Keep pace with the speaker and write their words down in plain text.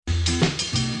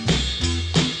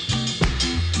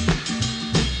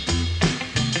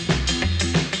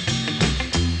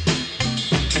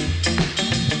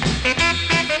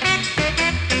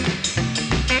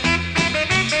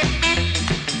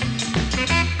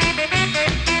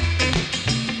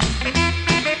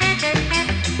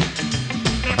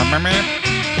I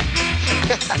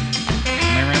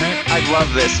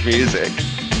love this music.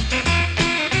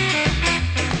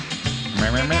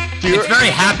 It's very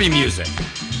happy music.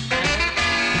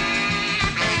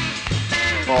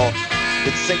 Well,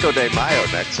 it's Cinco de Mayo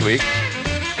next week.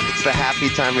 It's the happy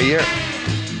time of year.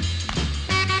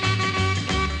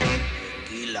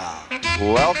 Tequila.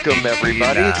 Welcome,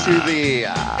 everybody, to the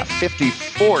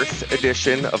 54th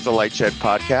edition of the Lightshed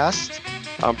Podcast.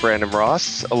 I'm Brandon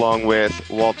Ross, along with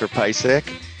Walter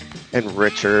Pisick and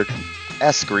Richard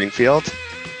S. Greenfield.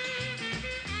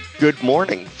 Good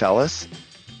morning, fellas.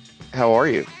 How are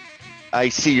you? I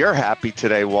see you're happy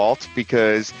today, Walt,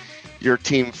 because your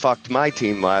team fucked my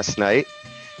team last night,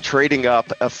 trading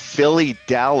up a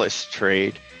Philly-Dallas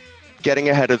trade, getting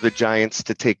ahead of the Giants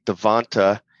to take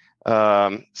Devonta.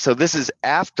 So this is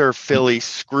after Philly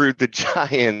screwed the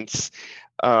Giants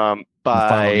by the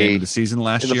final game of the season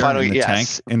last year in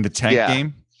the tank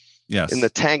game. Yes, in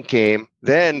the tank game.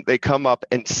 Then they come up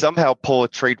and somehow pull a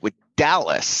trade with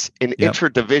Dallas, an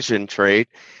intra-division trade,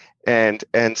 and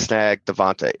snag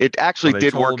Devonta. It actually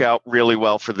did work out really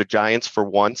well for the Giants for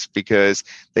once because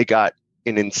they got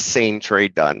an insane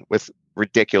trade done with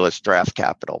ridiculous draft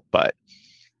capital. But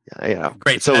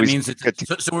great. So that means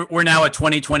so we're now a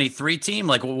 2023 team.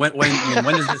 Like when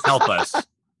does this help us?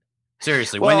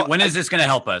 Seriously, when is this going to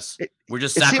help us? We're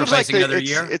just sacrificing another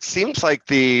year. It seems like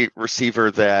the receiver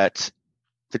that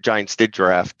the Giants did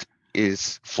draft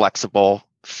is flexible,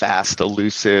 fast,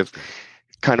 elusive,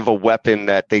 kind of a weapon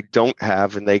that they don't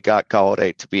have, and they got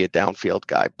Galladay to be a downfield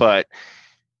guy, but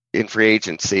in free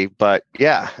agency. But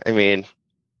yeah, I mean,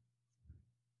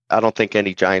 I don't think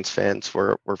any Giants fans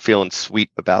were feeling sweet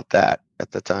about that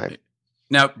at the time.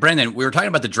 Now, Brendan, we were talking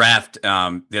about the draft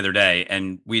the other day,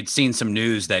 and we had seen some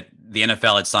news that the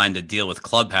NFL had signed a deal with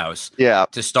Clubhouse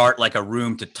to start like a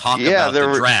room to talk about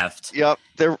the draft. Yep.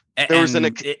 There was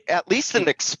at least an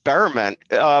experiment.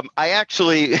 I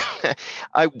actually,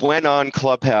 I went on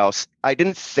Clubhouse. I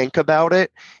didn't think about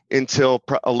it until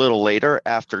a little later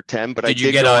after 10, but did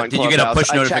you get a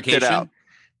push notification?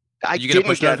 I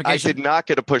did not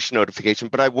get a push notification,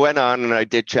 but I went on and I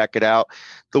did check it out.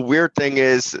 The weird thing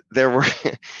is there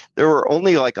were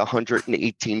only like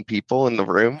 118 people in the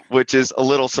room, which is a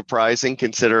little surprising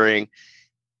considering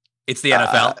it's the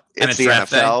NFL. It's the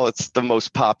NFL. It's the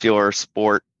most popular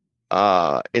sport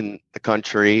in the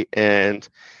country, and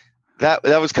that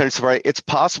was kind of surprising. It's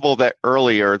possible that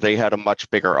earlier they had a much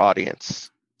bigger audience,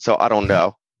 so I don't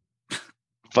know.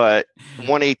 But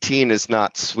 118 is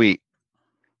not sweet.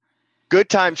 Good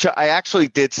time show. I actually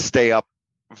did stay up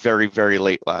very, very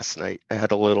late last night. I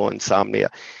had a little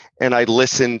insomnia, and I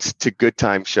listened to Good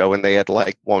Time Show, and they had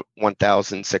like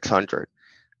 1,600.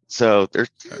 So there's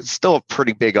still a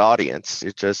pretty big audience.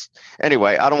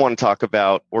 Anyway, I don't want to talk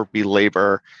about or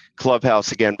belabor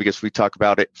Clubhouse again because we talk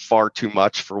about it far too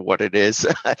much for what it is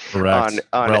on our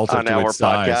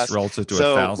podcast. Relative to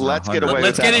so 1,000. Let's get away.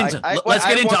 Let's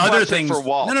get into other things. For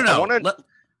Walt. No.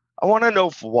 I want to know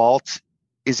if Walt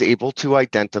is able to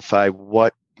identify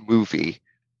what movie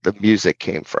the music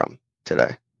came from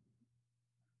today.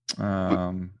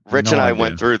 Rich and I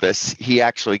went through this. He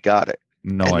actually got it.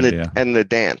 No idea. And the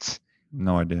dance.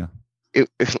 No idea. It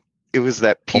was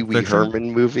that Pee Wee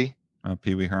Herman movie.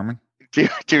 Pee Wee Herman? Do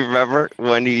you remember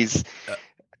when he's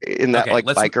in that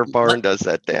biker bar and does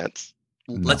that dance?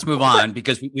 Let's move on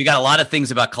because we got a lot of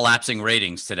things about collapsing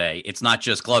ratings today. It's not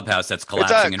just Clubhouse that's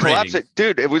collapsing in ratings.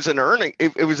 Dude, it was an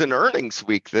earnings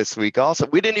week this week also.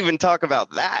 We didn't even talk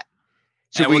about that.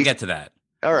 We'll get to that.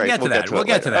 All right. We'll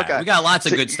get to that. Okay. We got lots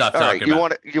of good stuff talking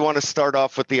about. You want to start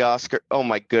off with the Oscar? Oh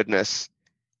my goodness.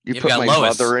 You You've put got my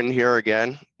Lois. mother in here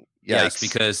again. Yes,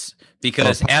 because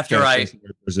after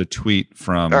there's a tweet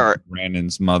from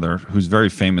Brandon's mother, who's very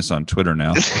famous on Twitter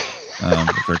now,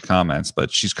 with her comments, but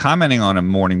she's commenting on a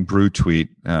Morning Brew tweet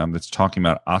that's talking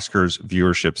about Oscars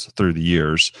viewerships through the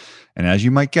years. And as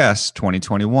you might guess,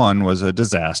 2021 was a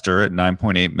disaster at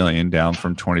 9.8 million, down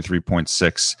from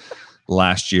 23.6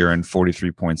 last year and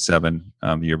 43.7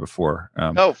 the year before.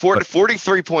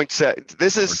 43.7.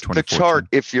 This is the chart,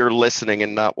 if you're listening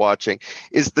and not watching,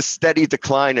 is the steady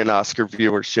decline in Oscar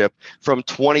viewership from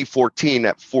 2014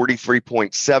 at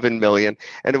 43.7 million.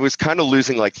 And it was kind of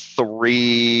losing like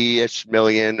 3-ish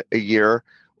million a year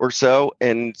or so.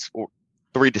 And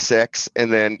 3 to 6,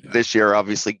 and then this year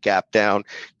obviously gap down.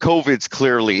 COVID's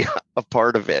clearly a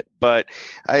part of it, but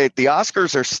the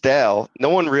Oscars are stale. No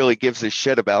one really gives a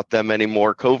shit about them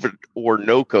anymore, COVID or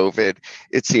no COVID,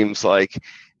 it seems like.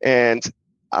 And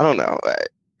I don't know.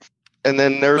 And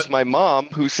then there's my mom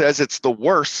who says it's the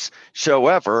worst show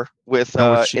ever. With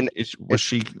was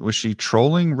she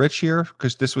trolling Rich here?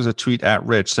 Because this was a tweet at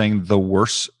Rich saying the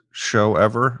worst show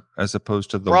ever, as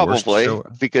opposed to the worst show?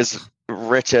 Because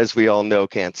Rich, as we all know,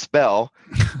 can't spell.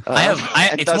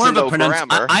 It's more of a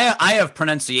grammar. I have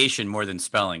pronunciation more than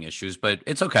spelling issues, but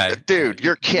it's okay. Dude,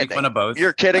 you're kidding. Make fun of both.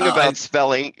 You're kidding about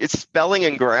spelling. It's spelling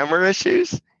and grammar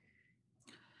issues.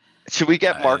 Should we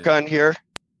get Mark on here?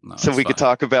 No, so we could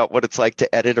talk about what it's like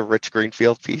to edit a Rich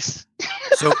Greenfield piece.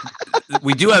 So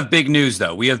we do have big news,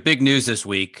 though. We have big news this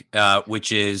week,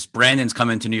 which is Brandon's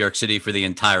coming to New York City for the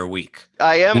entire week.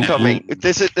 I am coming.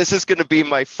 This is going to be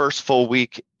my first full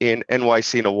week in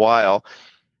NYC in a while,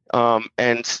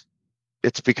 and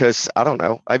it's because I don't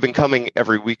know. I've been coming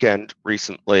every weekend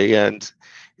recently, and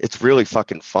it's really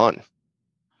fucking fun.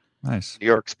 Nice. New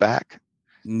York's back.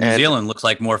 New Zealand looks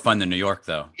like more fun than New York,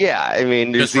 though. Yeah, I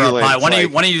mean, New Zealand. Why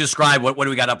don't you describe what do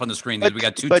we got up on the screen? We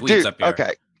got two tweets up here.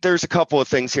 Okay, there's a couple of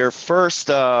things here. First,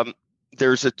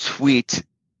 there's a tweet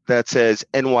that says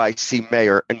NYC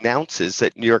mayor announces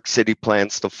that New York City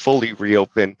plans to fully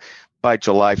reopen by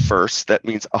July 1st. That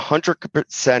means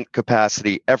 100%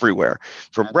 capacity everywhere,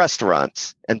 from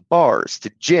restaurants and bars to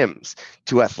gyms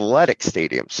to athletic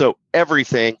stadiums. So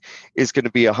everything is going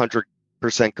to be 100%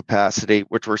 capacity,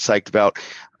 which we're psyched about.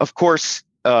 Of course,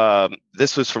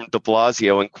 this was from de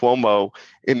Blasio, and Cuomo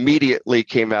immediately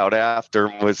came out after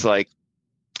and was like,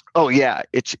 oh yeah,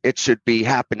 it should be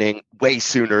happening way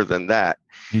sooner than that.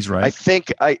 He's right. I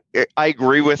think I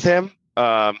agree with him.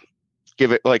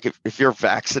 Give it, like, if you're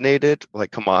vaccinated,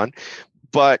 like, come on.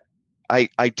 But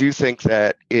I do think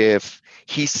that if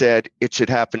he said it should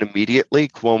happen immediately,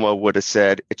 Cuomo would have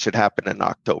said it should happen in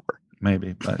October.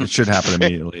 Maybe, but it should happen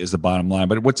immediately is the bottom line.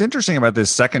 But what's interesting about this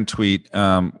second tweet,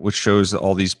 which shows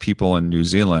all these people in New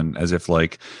Zealand as if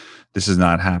like this is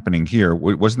not happening here.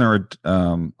 Wasn't there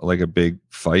like a big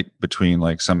fight between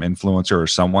like some influencer or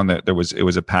someone that it was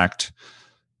a packed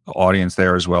audience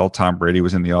there as well? Tom Brady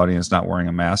was in the audience not wearing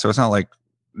a mask. So it's not like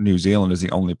New Zealand is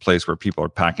the only place where people are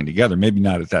packing together. Maybe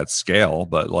not at that scale,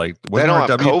 but like they don't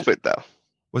have COVID though.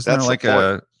 Wasn't there like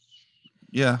a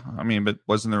yeah, I mean, but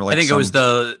wasn't there like I think it was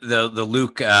the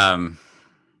Luke.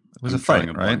 It was a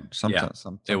fight, right?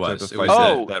 It was.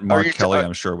 That Mark Kelly,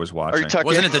 I'm sure, was watching.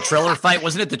 Wasn't it the Triller fight?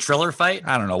 Wasn't it the Triller fight?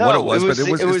 I don't know what it was, but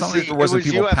it was not like there wasn't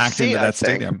people UFC, packed into that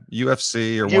stadium.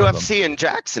 UFC or UFC in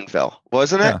Jacksonville,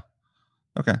 wasn't it? Yeah.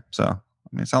 Okay, so I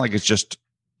mean, it's not like it's just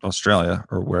Australia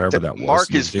or wherever that was.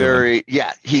 Mark is very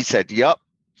he said, "Yup,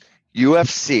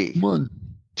 UFC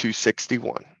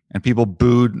 261." And people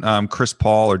booed Chris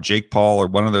Paul or Jake Paul or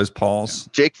one of those Pauls.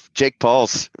 Jake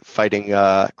Paul's fighting.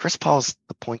 Chris Paul's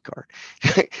the point guard.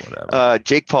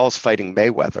 Jake Paul's fighting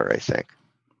Mayweather, I think.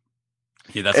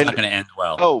 Yeah, that's not going to end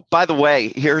well. Oh, by the way,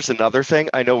 here's another thing.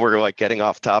 I know we're like getting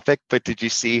off topic, but did you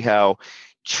see how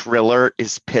Triller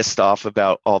is pissed off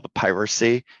about all the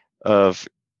piracy of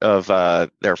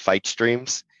their fight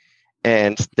streams,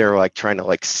 and they're like trying to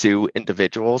like sue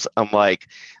individuals? I'm like,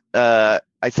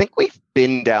 I think we've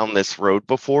been down this road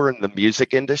before in the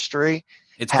music industry.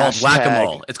 It's called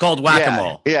whack-a-mole. It's called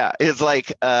whack-a-mole. Yeah, it's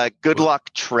like good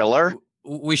luck, Triller.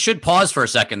 We should pause for a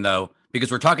second, though,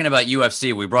 because we're talking about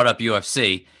UFC. We brought up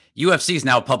UFC. UFC is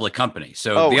now a public company.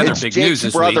 So the other big news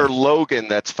is brother Logan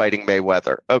that's fighting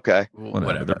Mayweather. Okay.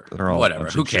 Whatever. They're all whatever.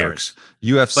 Who cares?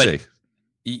 UFC.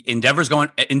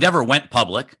 But Endeavor went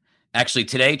public. Actually,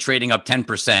 today trading up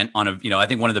 10% on I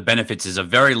think one of the benefits is a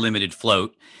very limited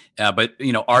float. But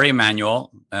Ari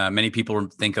Emanuel, many people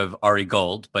think of Ari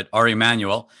Gold, but Ari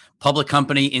Emanuel, public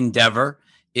company Endeavor,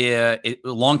 a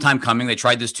long time coming. They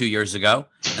tried this 2 years ago,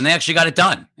 and they actually got it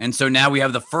done. And so now we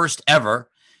have the first ever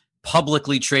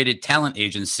publicly traded talent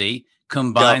agency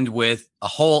combined with a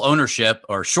whole ownership,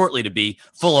 or shortly to be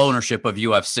full ownership of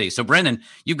UFC. So, Brendan,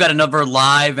 you've got another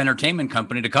live entertainment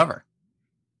company to cover.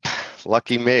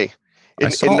 Lucky me.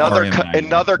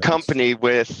 Another company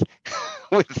with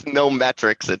no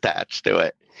metrics attached to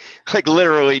it, like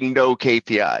literally no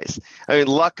KPIs. I mean,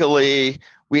 luckily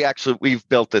we've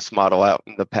built this model out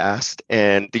in the past,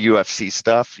 and the UFC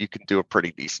stuff you can do a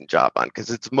pretty decent job on,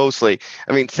 because it's mostly,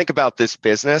 I mean, think about this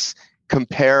business,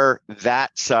 compare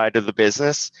that side of the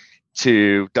business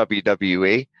to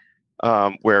WWE,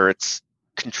 where it's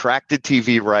contracted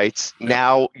TV rights.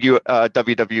 Now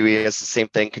WWE has the same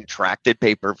thing, contracted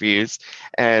pay-per-views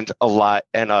and a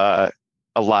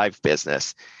live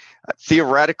business.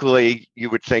 Theoretically, you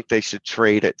would think they should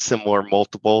trade at similar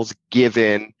multiples,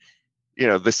 given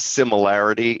the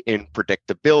similarity in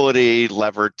predictability,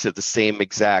 levered to the same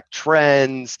exact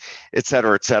trends, et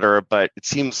cetera, et cetera. But it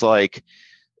seems like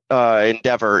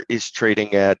Endeavor is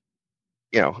trading at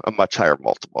a much higher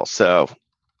multiple. So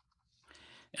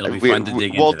it'll be fun to dig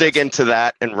into. We'll dig into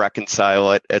that and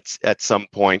reconcile it at some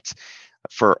point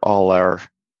for all our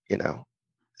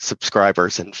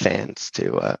subscribers and fans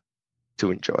to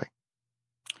enjoy.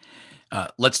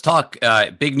 Let's talk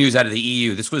big news out of the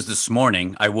EU. This was this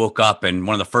morning. I woke up, and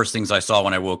one of the first things I saw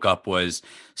when I woke up was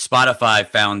Spotify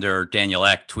founder Daniel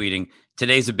Ek tweeting,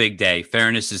 "Today's a big day.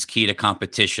 Fairness is key to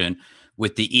competition.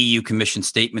 With the EU Commission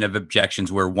statement of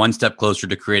objections, we're one step closer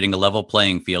to creating a level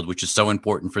playing field, which is so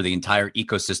important for the entire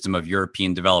ecosystem of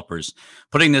European developers."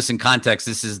 Putting this in context,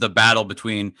 this is the battle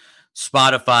between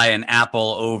Spotify and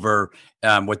Apple over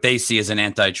what they see as an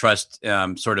antitrust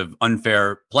sort of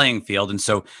unfair playing field. And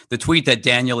so the tweet that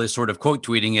Daniel is sort of quote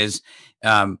tweeting is,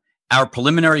 our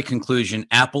preliminary conclusion,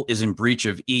 Apple is in breach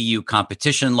of EU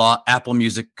competition law. Apple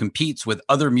Music competes with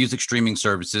other music streaming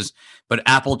services, but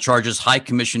Apple charges high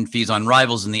commission fees on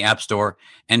rivals in the App Store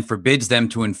and forbids them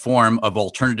to inform of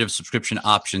alternative subscription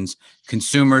options.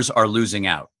 Consumers are losing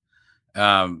out.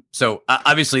 So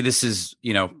obviously this is,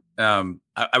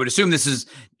 I would assume this is,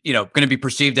 going to be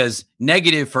perceived as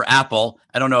negative for Apple.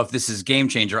 I don't know if this is game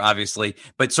changer, obviously,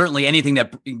 but certainly anything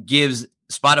that gives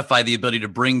Spotify the ability to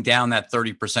bring down that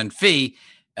 30% fee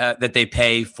that they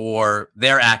pay for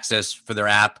their access for their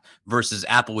app versus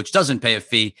Apple, which doesn't pay a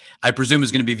fee, I presume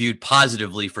is going to be viewed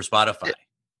positively for Spotify.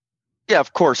 Yeah,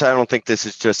 of course. I don't think this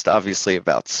is just obviously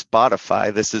about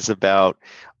Spotify. This is about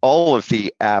all of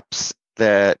the apps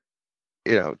that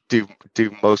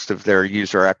do most of their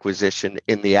user acquisition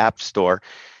in the App Store.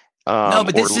 No,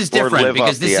 but this is different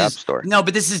because this is no,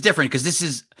 but this is different because this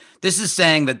is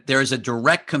saying that there is a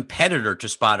direct competitor to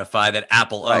Spotify that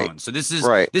Apple owns. So this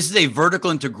is a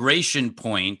vertical integration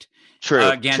point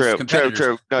against competitors.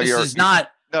 True.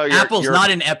 No, Apple's not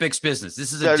in Epic's business.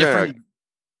 This is a different. No.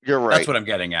 You're right. That's what I'm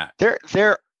getting at.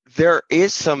 There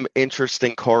is some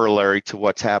interesting corollary to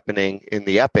what's happening in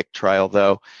the Epic trial,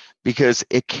 though, because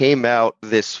it came out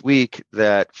this week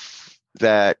that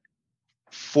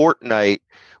Fortnite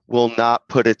will not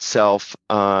put itself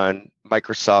on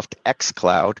Microsoft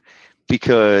xCloud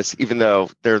because even though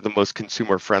they're the most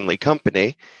consumer-friendly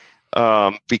company,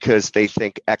 because they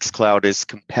think xCloud is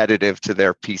competitive to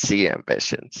their PC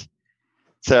ambitions.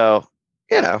 So,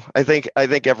 I think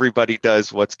everybody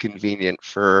does what's convenient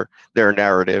for their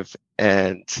narrative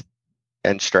and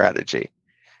strategy.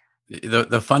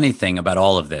 The funny thing about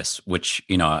all of this, which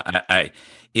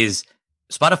is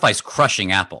Spotify's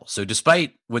crushing Apple. So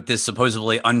despite with this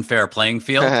supposedly unfair playing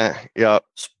field,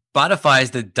 Spotify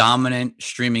is the dominant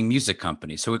streaming music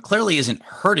company. So it clearly isn't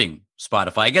hurting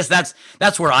Spotify. I guess that's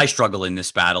where I struggle in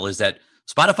this battle, is that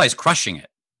Spotify's crushing it.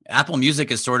 Apple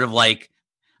Music is sort of like,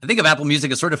 I think of Apple Music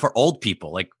as sort of for old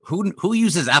people. Like who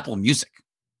uses Apple Music?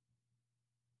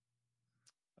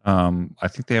 I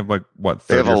think they have 30 or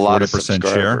 40%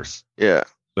 share. Yeah.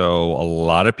 So a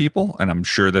lot of people, and I'm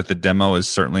sure that the demo is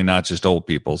certainly not just old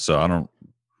people. So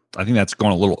I think that's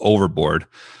going a little overboard.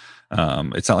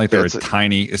 It's not like they're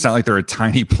a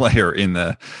tiny player in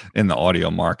the audio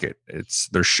market.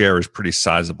 Their share is pretty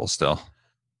sizable still.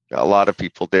 A lot of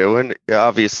people do, and it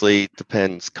obviously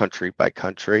depends country by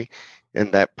country,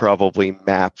 and that probably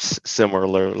maps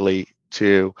similarly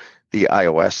to the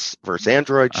iOS versus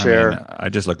Android share. I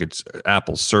just look at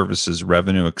Apple services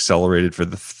revenue accelerated for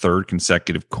the third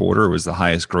consecutive quarter. It was the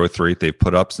highest growth rate they've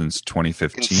put up since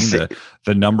 2015.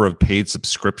 The number of paid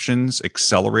subscriptions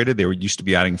accelerated. They used to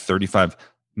be adding 35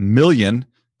 million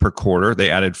per quarter.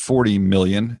 They added 40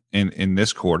 million in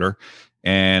this quarter.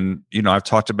 And, I've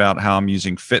talked about how I'm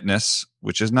using Fitness,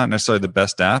 which is not necessarily the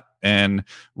best app, and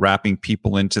wrapping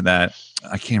people into that.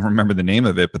 I can't remember the name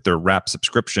of it, but they're wrap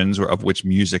subscriptions of which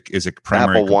music is a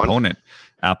primary component.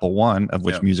 Apple One, of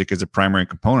which music is a primary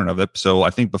component of it. So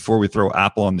I think before we throw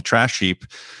Apple on the trash heap,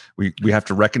 we have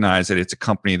to recognize that it's a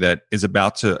company that is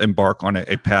about to embark on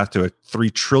a path to a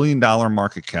 $3 trillion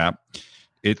market cap.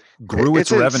 It grew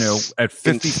its revenue at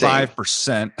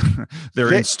 55%.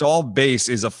 Their installed base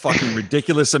is a fucking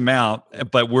ridiculous amount,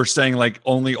 but we're saying like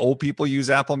only old people use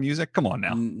Apple Music. Come on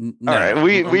now. All right,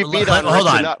 we beat on. Hold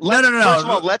on. No. First of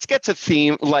all, let's get to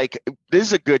theme. Like, this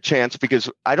is a good chance because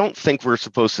I don't think we're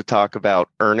supposed to talk about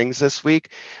earnings this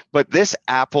week, but this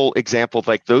Apple example,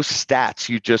 like those stats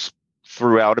you just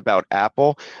threw out about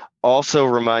Apple, also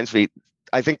reminds me.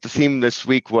 I think the theme this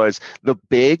week was the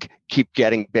big keep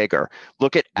getting bigger.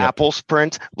 Look at Apple's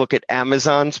print, look at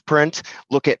Amazon's print,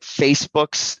 look at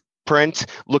Facebook's print,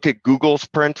 look at Google's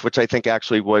print, which I think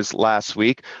actually was last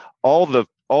week. All the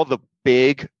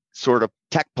big sort of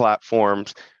tech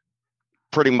platforms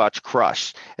pretty much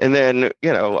crushed. And then,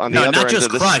 on the other not end just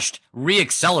of this, crushed,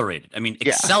 re-accelerated. I mean,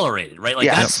 accelerated, right? Like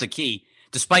that's the key.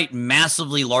 Despite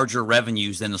massively larger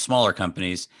revenues than the smaller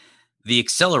companies, the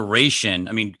acceleration.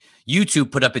 I mean,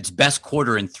 YouTube put up its best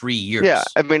quarter in 3 years. Yeah,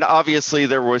 I mean, obviously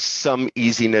there was some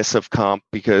easiness of comp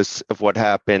because of what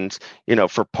happened,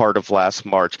 for part of last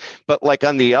March. But like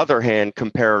on the other hand,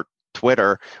 compare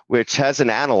Twitter, which has an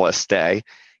analyst day,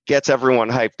 gets everyone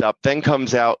hyped up, then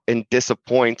comes out and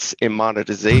disappoints in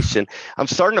monetization. I'm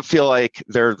starting to feel like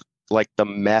they're like the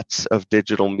Mets of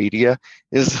digital media.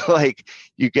 Is like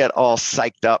you get all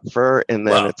psyched up for, and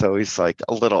then it's always like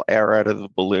a little air out of the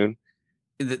balloon.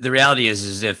 The reality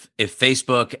is if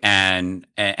Facebook and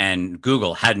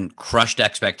Google hadn't crushed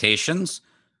expectations,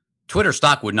 Twitter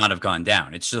stock would not have gone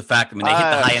down. It's just the fact. I mean, they hit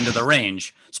the high end of the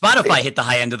range. Spotify hit the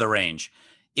high end of the range.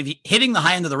 If hitting the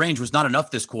high end of the range was not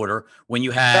enough this quarter, when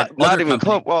you had not even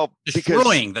close,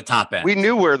 destroying the top end, we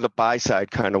knew where the buy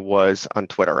side kind of was on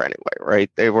Twitter anyway,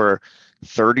 right? They were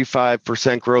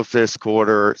 35% growth this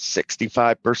quarter,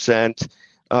 65%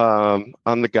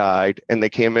 on the guide, and they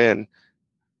came in,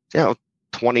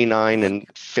 29 and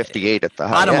 58 at the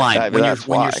high. Bottom line,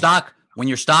 when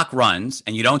your stock runs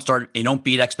and you don't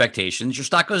beat expectations, your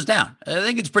stock goes down. I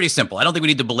think it's pretty simple. I don't think we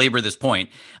need to belabor this point.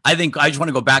 I just want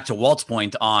to go back to Walt's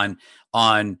point on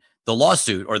the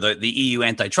lawsuit or the EU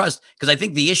antitrust, because I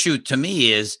think the issue to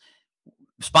me is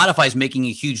Spotify is making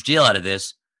a huge deal out of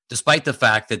this, despite the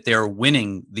fact that they're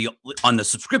winning on the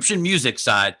subscription music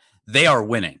side. They are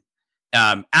winning.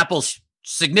 Apple's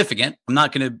significant. I'm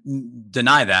not going to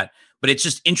deny that. But it's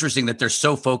just interesting that they're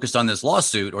so focused on this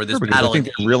lawsuit or this battle. I think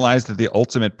they realize that the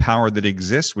ultimate power that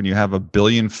exists when you have 1.5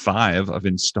 billion of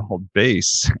installed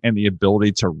base and the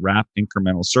ability to wrap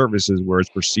incremental services where it's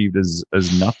perceived as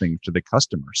nothing to the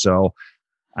customer. So,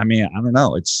 I mean, I don't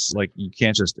know. It's like you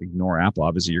can't just ignore Apple.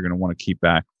 Obviously, you're going to want to keep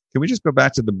back. Can we just go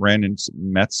back to the Brandon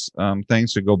Mets thing?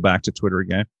 So go back to Twitter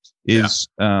again. Is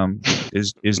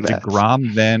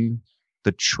DeGrom then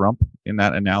the Trump in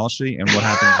that analogy? And what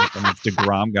happens if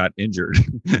DeGrom got injured?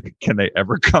 Can they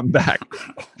ever come back?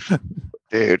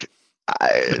 Dude,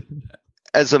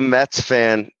 as a Mets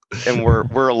fan, and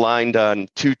we're aligned on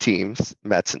two teams,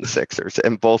 Mets and Sixers,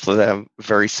 and both of them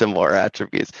very similar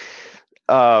attributes.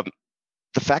 The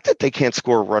fact that they can't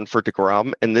score a run for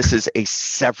DeGrom, and this is a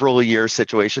several-year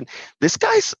situation, this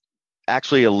guy's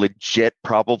actually a legit,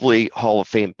 probably Hall of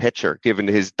Fame pitcher, given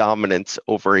his dominance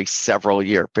over a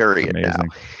several-year period now.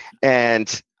 And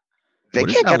they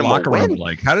can't get him a win.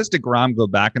 Like, how does DeGrom go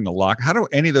back in the locker? How do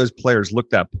any of those players look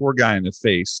that poor guy in the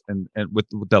face and with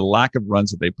the lack of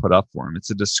runs that they put up for him?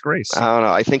 It's a disgrace. I don't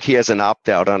know. I think he has an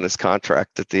opt-out on his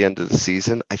contract at the end of the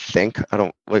season. I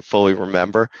don't fully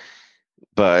remember.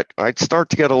 But I'd start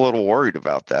to get a little worried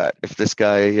about that. If this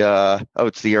guy,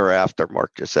 it's the year after,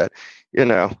 Mark just said,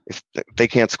 if they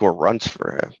can't score runs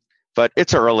for him. But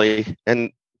it's early,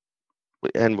 and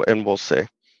we'll see.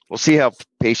 We'll see how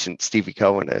patient Stevie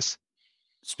Cohen is.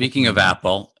 Speaking of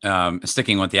Apple,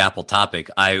 sticking with the Apple topic,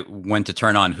 I went to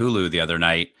turn on Hulu the other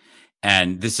night,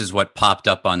 and this is what popped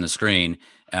up on the screen.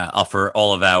 For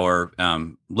all of our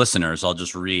listeners, I'll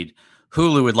just read.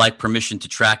 Hulu would like permission to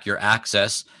track your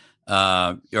access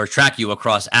or track you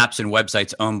across apps and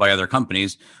websites owned by other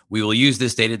companies. We will use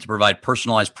this data to provide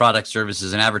personalized product,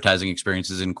 services, and advertising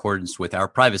experiences in accordance with our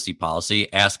privacy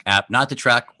policy. Ask app not to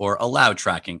track or allow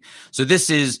tracking. So this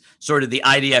is sort of the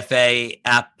IDFA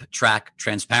app track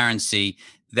transparency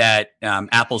that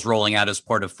Apple's rolling out as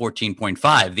part of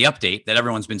 14.5, the update that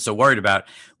everyone's been so worried about.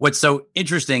 What's so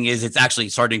interesting is it's actually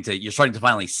you're starting to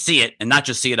finally see it, and not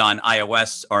just see it on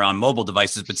iOS or on mobile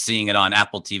devices, but seeing it on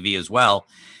Apple TV as well.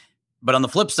 But on the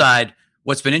flip side,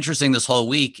 what's been interesting this whole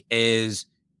week is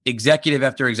executive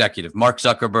after executive. Mark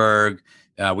Zuckerberg,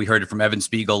 we heard it from Evan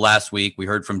Spiegel last week. We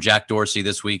heard from Jack Dorsey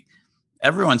this week.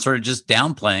 Everyone's sort of just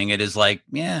downplaying it as like,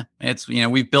 yeah, it's,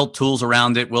 we've built tools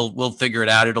around it. We'll figure it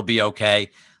out. It'll be okay. A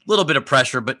little bit of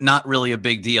pressure, but not really a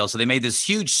big deal. So they made this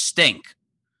huge stink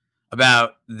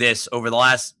about this over the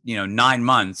last, 9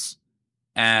 months.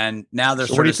 And now they're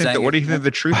sort of saying, what do you think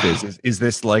the truth is? Is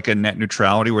this like a net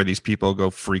neutrality where these people go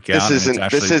freak out? This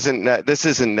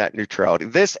isn't net neutrality.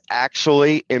 This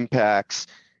actually impacts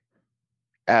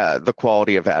the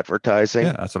quality of advertising.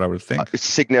 Yeah, that's what I would think.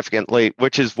 Significantly,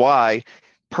 which is why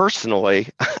personally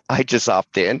I just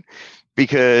opt in,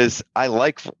 because I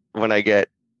like when I get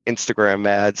Instagram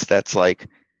ads that's like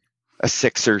a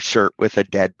Sixers shirt with a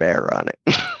dead bear on it.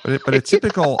 But a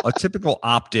typical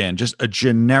opt-in, just a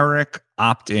generic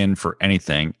opt-in for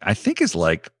anything, I think is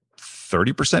like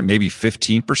 30%, maybe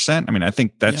 15%. I mean, I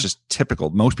think that's just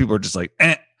typical. Most people are just like,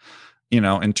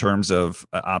 in terms of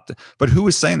opt-in. But who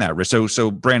is saying that? So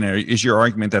Brandon, is your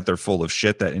argument that they're full of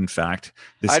shit, that in fact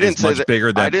this is much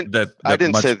bigger than it's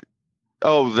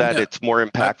more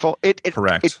impactful?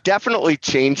 Correct. It definitely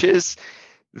changes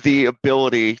the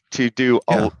ability to do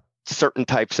certain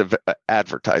types of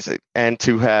advertising and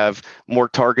to have more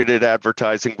targeted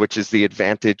advertising, which is the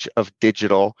advantage of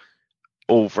digital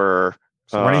over.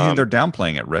 So why do you think they're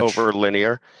downplaying it, Rich? Over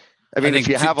linear? I mean, if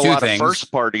you have a lot of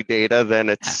first-party data, then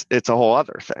it's a whole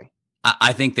other thing.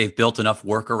 I think they've built enough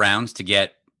workarounds to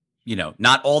get,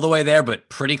 not all the way there, but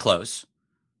pretty close.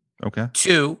 Okay.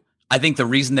 2, I think the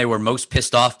reason they were most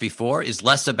pissed off before is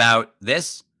less about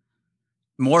this,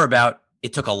 more about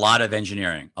it took a lot of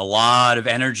engineering, a lot of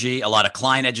energy, a lot of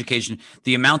client education,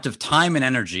 the amount of time and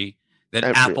energy that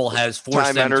Apple has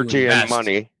forced them to invest. Time, energy, and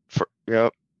money.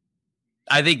 Yep.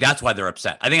 I think that's why they're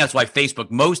upset. I think that's why Facebook,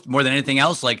 more than anything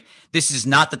else, like this is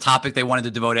not the topic they wanted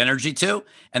to devote energy to.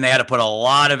 And they had to put a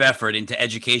lot of effort into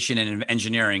education and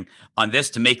engineering on this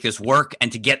to make this work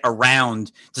and to get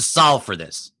around to solve for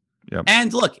this. Yep.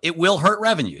 And look, it will hurt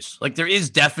revenues. Like there is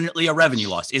definitely a revenue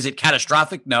loss. Is it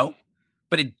catastrophic? No,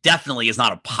 but it definitely is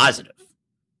not a positive.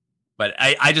 But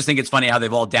I just think it's funny how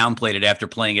they've all downplayed it after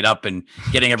playing it up and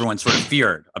getting everyone sort of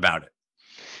feared about it.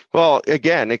 Well,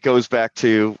 again, it goes back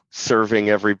to serving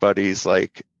everybody's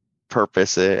like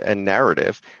purpose and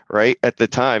narrative, right? At the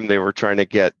time, they were trying to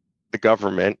get the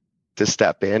government to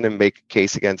step in and make a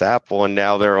case against Apple. And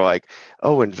now they're like,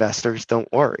 oh, investors,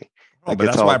 don't worry. Oh, but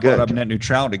that's why I brought up net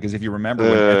neutrality, because if you remember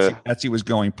when Etsy was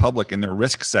going public in their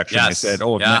risk section, they said,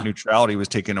 oh, if net neutrality was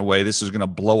taken away, this was going to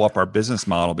blow up our business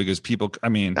model because people, I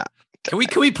mean... Can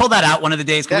we pull that out one of the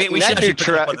days? We should actually put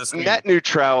it up on the screen. Net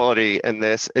neutrality and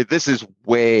this is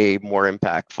way more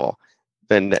impactful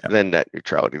than net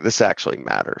neutrality. This actually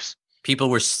matters.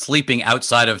 People were sleeping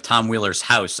outside of Tom Wheeler's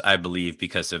house, I believe,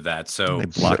 because of that. So they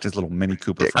blocked his little Mini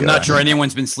Cooper. I'm not sure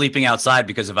anyone's been sleeping outside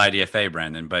because of IDFA,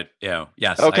 Brandon, but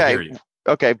yes, okay. I hear you.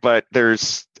 Okay, but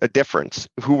there's a difference.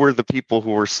 Who were the people who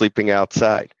were sleeping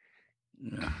outside?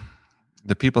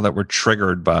 The people that were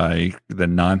triggered by the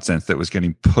nonsense that was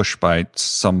getting pushed by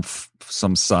some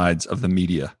sides of the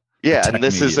media. Yeah, and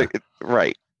this media. Is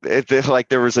right. Like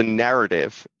there was a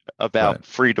narrative about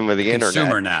freedom of the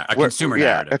internet. A consumer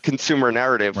narrative. A consumer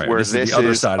narrative where this is the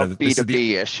other side a of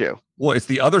B2B issue. Well, it's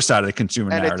the other side of the consumer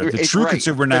narrative. The true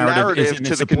consumer narrative is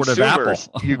in support of Apple.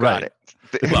 You got it.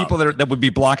 The people that would be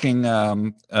blocking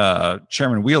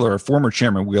Chairman Wheeler or former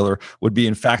Chairman Wheeler would be,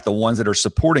 in fact, the ones that are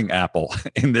supporting Apple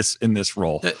in this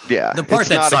role. The part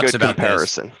that sucks about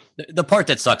comparison. The part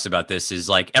that sucks about this is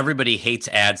like everybody hates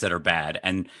ads that are bad,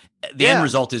 and the end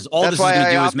result is all this is going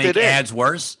to do is make ads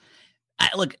worse.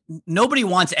 Look, nobody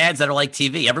wants ads that are like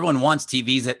TV. Everyone wants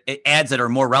ads that are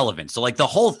more relevant. So, like the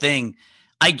whole thing.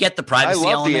 I get the privacy I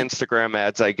love element. the Instagram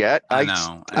ads I get. I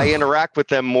know. I interact with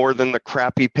them more than the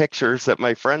crappy pictures that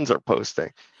my friends are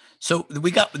posting. So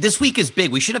this week is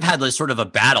big. We should have had this sort of a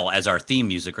battle as our theme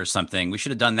music or something. We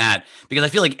should have done that because I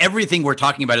feel like everything we're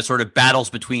talking about is sort of battles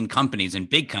between companies and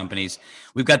big companies.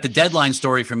 We've got the deadline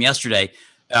story from yesterday,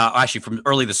 actually from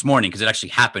early this morning, because it actually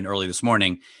happened early this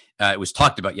morning. It was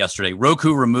talked about yesterday.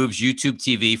 Roku removes YouTube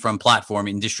TV from platform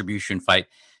in distribution fight,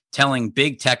 telling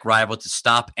big tech rival to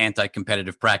stop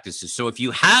anti-competitive practices. So if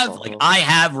you have, like I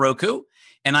have Roku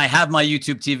and I have my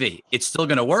YouTube TV, it's still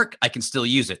going to work. I can still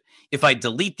use it. If I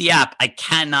delete the app, I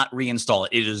cannot reinstall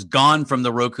it. It is gone from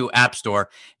the Roku App Store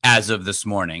as of this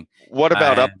morning. What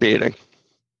about updating?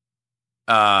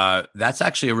 That's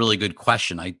actually a really good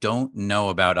question. I don't know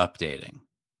about updating.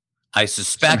 I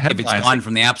suspect if it's gone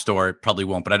from the App Store, it probably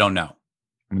won't, but I don't know.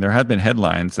 I mean, there have been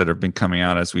headlines that have been coming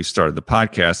out as we started the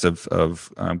podcast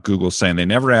of Google saying they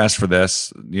never asked for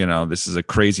this. This is a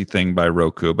crazy thing by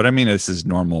Roku. But I mean, this is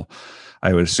normal,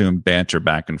 I would assume, banter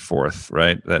back and forth,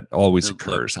 right? That always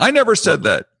occurs. I never said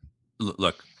that.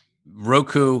 Look,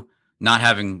 Roku not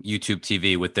having YouTube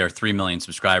TV with their 3 million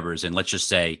subscribers, and let's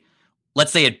say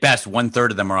at best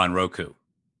 1/3 of them are on Roku.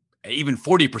 Even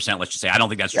 40%, let's just say. I don't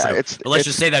think that's true. But let's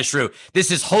just say that's true.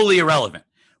 This is wholly irrelevant.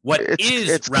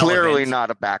 It's clearly not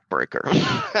a backbreaker.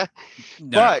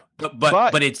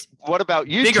 but it's what about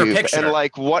YouTube bigger picture. And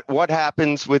like what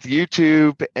happens with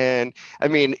YouTube? And I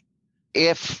mean,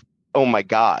 if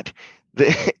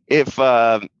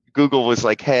Google was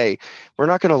like, hey, we're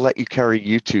not going to let you carry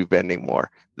YouTube anymore,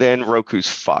 then Roku's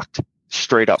fucked,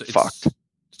 straight up fucked.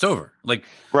 It's over. Like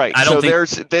right.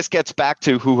 This gets back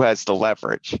to who has the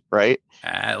leverage, right?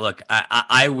 Look,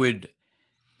 I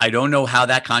don't know how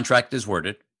that contract is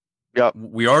worded. Yep.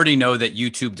 We already know that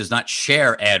YouTube does not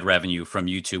share ad revenue from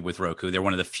YouTube with Roku. They're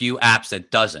one of the few apps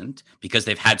that doesn't, because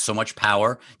they've had so much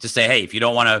power to say, hey, if you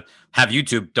don't want to have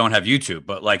YouTube, don't have YouTube.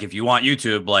 But like, if you want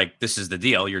YouTube, like this is the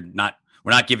deal. We're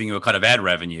not giving you a cut of ad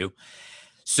revenue.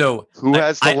 So who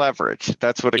has the leverage?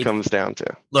 That's what it comes down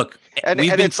to. Look, and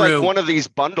it's like one of these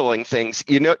bundling things,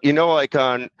 like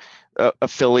on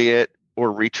affiliate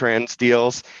or retrans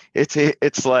deals.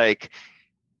 It's like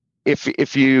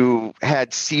if you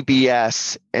had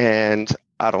CBS and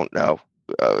I don't know,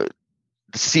 the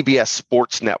CBS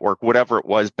Sports Network, whatever it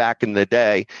was back in the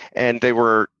day, and they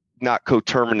were not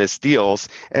coterminous deals,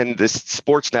 and this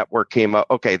sports network came up,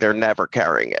 okay, they're never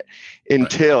carrying it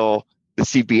until the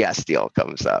CBS deal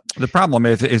comes up. The problem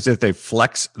is if they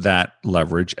flex that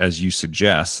leverage, as you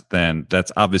suggest, then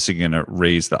that's obviously going to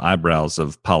raise the eyebrows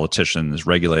of politicians,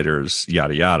 regulators,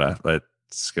 yada yada. But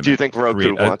do you think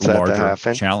Roku wants that to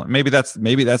happen? Challenge. Maybe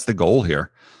that's the goal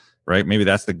here, right? Maybe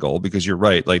that's the goal, because you're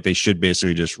right. Like they should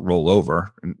basically just roll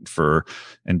over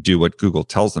and do what Google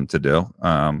tells them to do.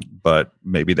 But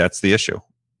maybe that's the issue.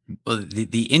 Well,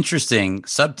 the interesting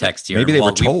subtext here. Maybe they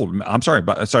were told. I'm sorry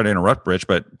to interrupt, Rich,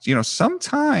 but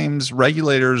sometimes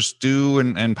regulators do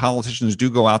and politicians do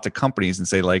go out to companies and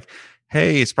say like,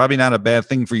 "Hey, it's probably not a bad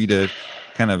thing for you to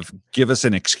kind of give us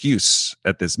an excuse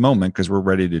at this moment because we're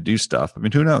ready to do stuff." I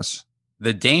mean, who knows?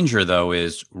 The danger, though,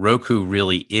 is Roku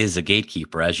really is a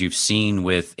gatekeeper, as you've seen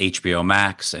with HBO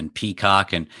Max and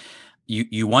Peacock, and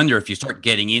you wonder if you start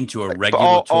getting into a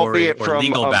regulatory or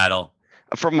legal battle.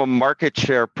 From a market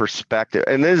share perspective,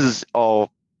 and this is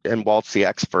all, and Walt's the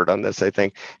expert on this, I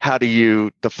think, how do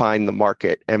you define the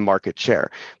market and market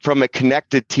share? From a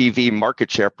connected TV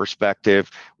market share perspective,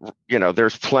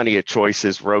 there's plenty of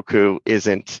choices. Roku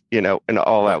isn't, an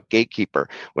all-out gatekeeper.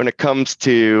 When it comes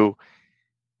to,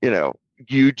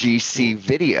 UGC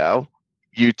video,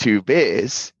 YouTube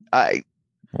is. Well,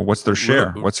 what's their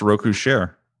share? What's Roku's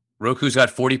share? Roku's got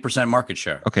 40% market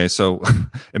share. Okay, so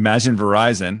imagine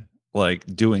Verizon like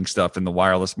doing stuff in the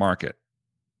wireless market.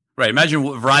 Right. Imagine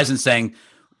Verizon saying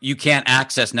you can't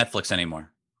access Netflix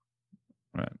anymore.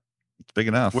 Right. It's big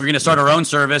enough. We're going to start our own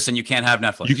service and you can't have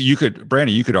Netflix. You could,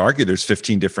 Brandon, you could argue there's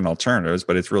 15 different alternatives,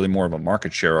 but it's really more of a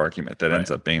market share argument that ends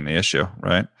up being the issue,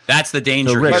 right? That's the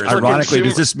danger. So, Rich, ironically,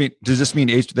 does this mean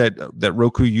that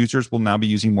Roku users will now be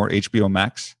using more HBO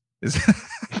Max? No,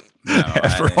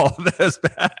 after all of this?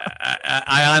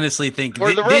 I honestly think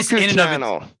or the this Roku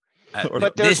channel.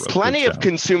 But there's plenty of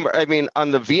consumer. I mean,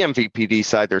 on the VMVPD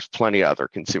side, there's plenty of other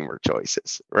consumer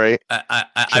choices, right?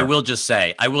 I will just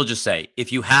say,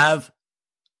 if you have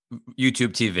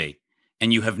YouTube TV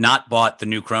and you have not bought the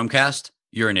new Chromecast,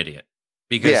 you're an idiot.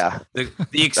 Because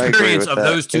the experience of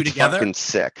those two together, fucking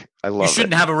sick. I love it. You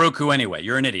shouldn't have a Roku anyway.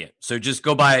 You're an idiot. So just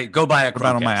go buy a Chromecast. What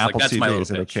about on my Apple TV?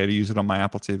 Is it okay to use it on my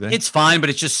Apple TV? It's fine, but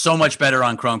it's just so much better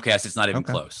on Chromecast. It's not even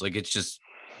close. Like it's just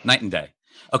night and day.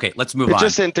 Okay, let's move on. It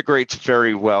just integrates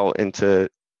very well into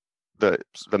the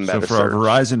meta. So for our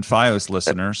Verizon Fios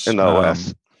listeners, in the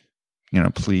OS,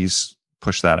 please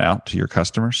push that out to your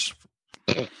customers.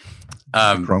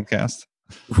 Chromecast.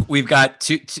 We've got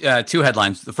two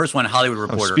headlines. The first one, Hollywood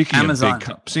Reporter.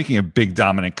 Speaking of big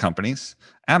dominant companies,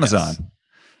 Amazon. Yes.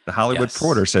 The Hollywood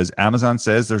Reporter says Amazon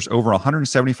says there's over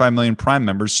 175 million Prime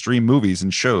members stream movies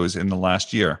and shows in the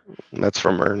last year. That's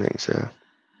from earnings, yeah.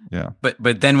 Yeah.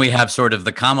 But then we have sort of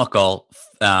the comical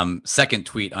second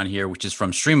tweet on here, which is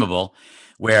from Streamable,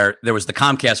 where there was the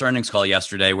Comcast earnings call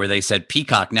yesterday where they said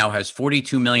Peacock now has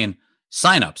 42 million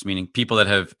signups, meaning people that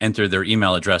have entered their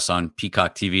email address on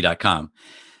peacocktv.com.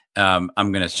 I'm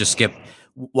going to just skip.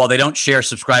 While they don't share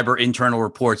subscriber internal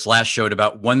reports, last showed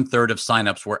about 1/3 of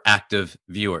signups were active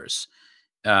viewers.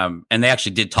 And they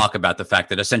actually did talk about the fact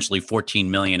that essentially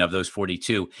 14 million of those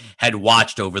 42 had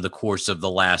watched over the course of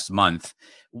the last month,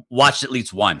 watched at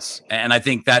least once. And I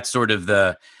think that's sort of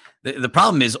the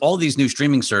problem is all these new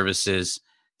streaming services,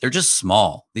 they're just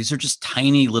small. These are just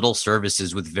tiny little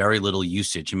services with very little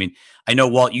usage. I mean, I know,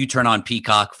 Walt, you turn on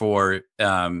Peacock for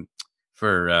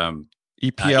EPL.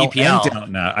 And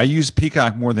Downton. I use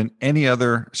Peacock more than any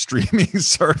other streaming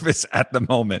service at the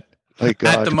moment. At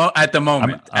the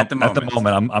moment,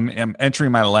 I'm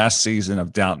entering my last season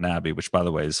of Downton Abbey, which, by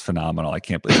the way, is phenomenal. I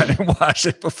can't believe I didn't watch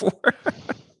it before.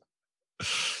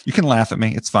 You can laugh at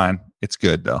me. It's fine. It's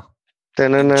good though.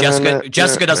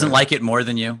 Jessica doesn't like it more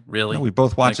than you, really. No, we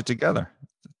both watch it together.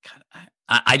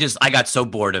 I got so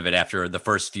bored of it after the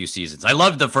first few seasons. I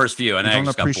loved the first few, and I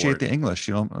just got bored. Appreciate the English.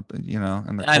 You don't,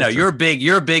 And I know you're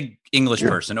a big English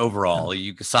person overall.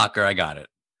 You soccer, I got it.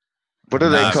 What do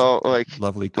they call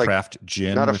lovely craft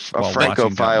gin? Not a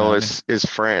Francophile is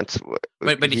France.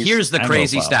 But here's the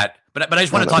crazy stat. But I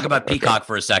just want to talk about Peacock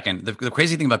for a second. The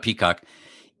crazy thing about Peacock,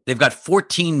 they've got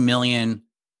 14 million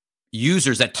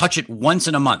users that touch it once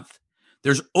in a month.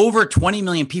 There's over 20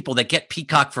 million people that get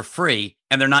Peacock for free,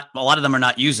 and a lot of them are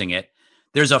not using it.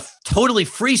 There's a totally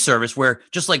free service where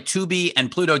just like Tubi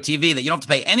and Pluto TV that you don't have to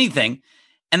pay anything,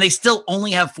 and they still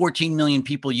only have 14 million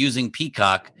people using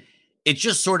Peacock. It's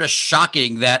just sort of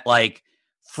shocking that like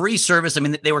free service. I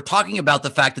mean, they were talking about the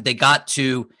fact that they had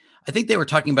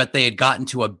gotten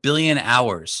to 1 billion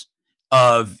hours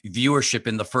of viewership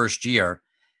in the first year.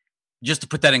 Just to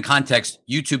put that in context,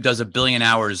 YouTube does 1 billion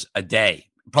hours a day,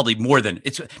 probably more than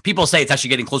people say it's actually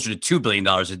getting closer to $2 billion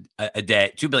a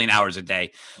day, 2 billion hours a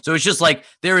day. So it's just like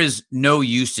there is no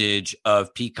usage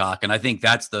of Peacock. And I think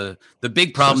that's the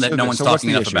big problem that no one's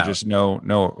talking enough about. Just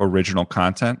no original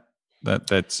content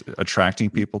that's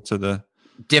attracting people to the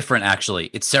different. Actually,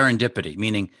 it's serendipity,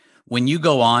 meaning when you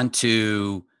go on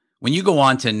to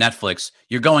Netflix,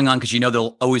 you're going on because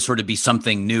there'll always sort of be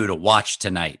something new to watch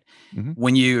tonight. Mm-hmm.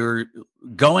 When you're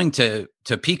going to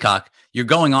Peacock, you're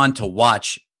going on to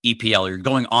watch EPL. You're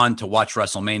going on to watch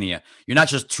WrestleMania. You're not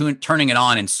just turning it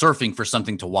on and surfing for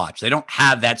something to watch. They don't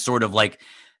have that sort of like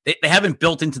they haven't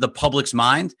built into the public's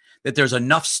mind that there's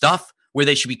enough stuff where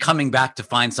they should be coming back to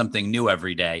find something new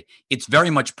every day. It's very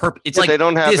much It's like they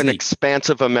don't have Disney. An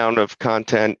expansive amount of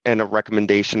content and a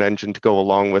recommendation engine to go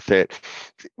along with it,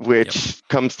 which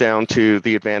comes down to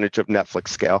the advantage of Netflix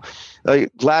scale.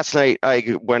 Last night,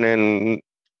 I went in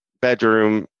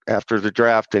bedroom after the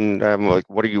draft, and I'm like,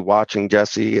 "What are you watching,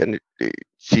 Jesse?" And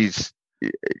she's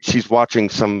watching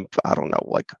some, I don't know,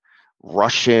 like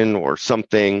Russian or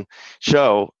something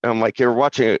show. And I'm like, "You're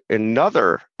watching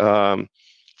another."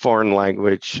 Foreign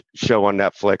language show on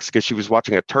Netflix, because she was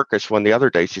watching a Turkish one the other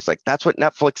day. She's like, "That's what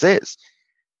Netflix is.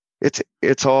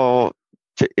 It's all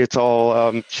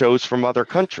shows from other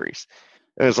countries."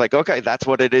 And it's like, okay, that's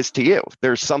what it is to you.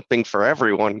 There's something for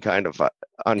everyone, kind of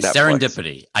on Netflix.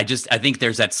 Serendipity. I think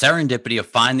there's that serendipity of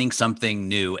finding something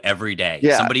new every day.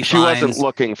 Yeah, she wasn't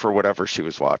looking for whatever she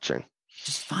was watching.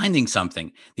 Just finding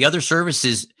something. The other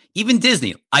services, even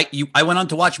Disney. I went on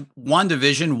to watch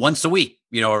WandaVision once a week.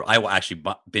 Or I actually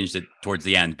binged it towards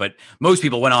the end, but most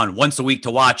people went on once a week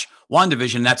to watch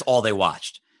WandaVision. That's all they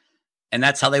watched. And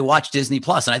that's how they watch Disney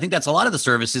Plus. And I think that's a lot of the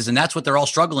services. And that's what they're all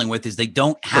struggling with, is they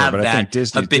don't have that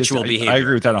habitual behavior. I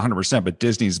agree with that 100%. But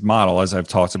Disney's model, as I've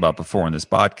talked about before in this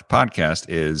podcast,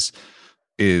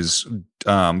 is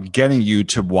getting you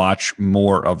to watch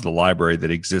more of the library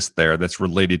that exists there that's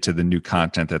related to the new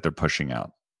content that they're pushing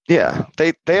out. Yeah,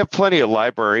 they have plenty of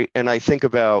library. And I think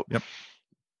about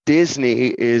Disney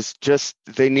is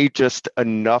they need just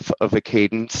enough of a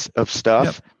cadence of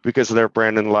stuff because of their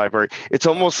brand and library. It's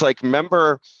almost like,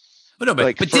 remember,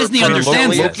 but Disney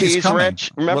understands fees,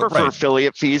 Rich. Remember for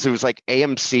affiliate fees, it was like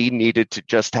AMC needed to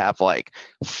just have like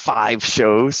 5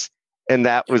 shows, and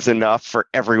that was enough for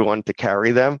everyone to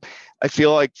carry them. I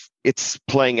feel like it's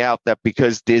playing out that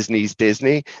because Disney's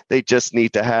Disney, they just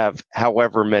need to have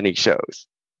however many shows.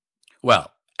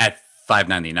 Well, at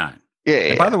 $5.99. Yeah.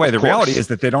 And by the way, the reality is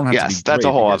that they don't have to be great. That's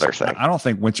a whole other thing. I don't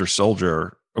think Winter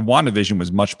Soldier, WandaVision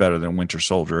was much better than Winter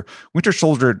Soldier. Winter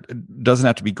Soldier doesn't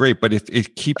have to be great, but if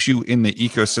it keeps you in the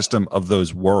ecosystem of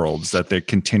those worlds that they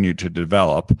continue to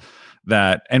develop,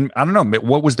 and I don't know,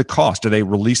 what was the cost? Do they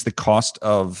release the cost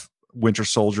of Winter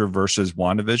Soldier versus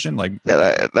WandaVision? Like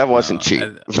that wasn't cheap.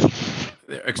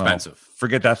 They're expensive. Well,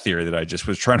 forget that theory that I just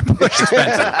was trying to push.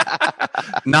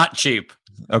 Expensive, not cheap.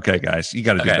 Okay, guys, you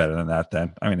got to do better than that.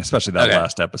 Then, I mean, especially that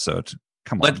last episode.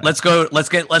 Come on, let's go. Let's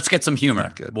get some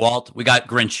humor. Walt, we got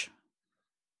Grinch.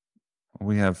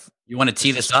 We have. You want to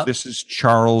tee this up? This is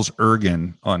Charles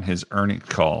Ergen on his earnings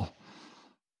call,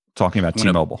 talking about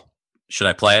T-Mobile. Should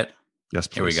I play it? Yes,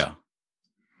 please. Here we go.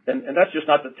 And that's just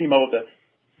not the T-Mobile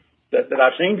that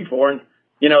I've seen before. And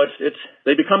it's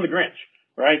they become the Grinch,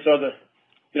 right? So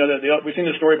we've seen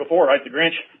the story before, right? The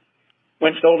Grinch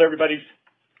went and stole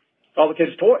all the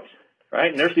kids' toys,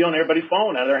 right? And they're stealing everybody's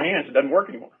phone out of their hands. It doesn't work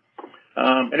anymore.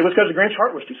 And it was because the Grinch's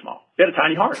heart was too small. He had a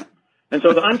tiny heart. And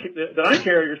so the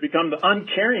uncarriers become the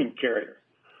uncaring carrier.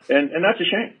 And that's a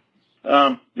shame.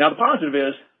 Now, the positive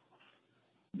is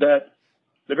that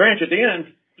the Grinch at the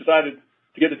end decided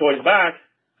to get the toys back,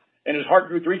 and his heart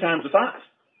grew 3 times the size.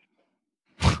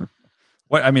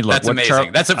 Look, that's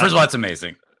amazing. First of all, that's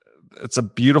amazing. It's a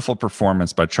beautiful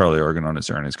performance by Charlie Ergen on his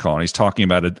earnings call, and he's talking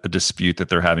about a dispute that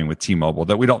they're having with T-Mobile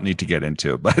that we don't need to get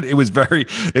into, but it was very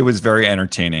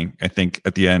entertaining. I think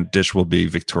at the end, Dish will be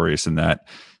victorious in that,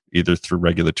 either through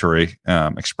regulatory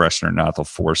expression or not. They'll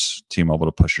force T-Mobile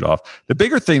to push it off. The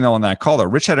bigger thing, though, on that call, though,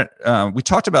 Rich had we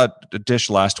talked about Dish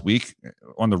last week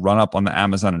on the run up on the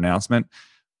Amazon announcement.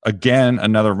 Again,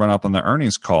 another run up on the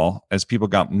earnings call as people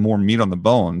got more meat on the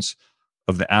bones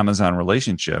of the Amazon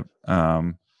relationship.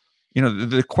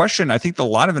 The question I think a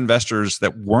lot of investors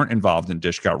that weren't involved in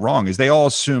Dish got wrong is they all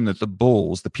assume that the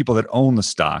bulls, the people that own the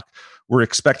stock, were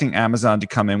expecting Amazon to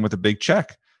come in with a big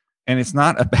check. And it's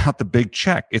not about the big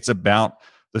check. It's about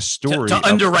the story to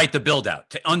underwrite the build out,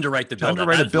 to underwrite the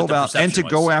build out, and to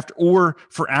go after, or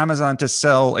for Amazon to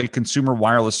sell a consumer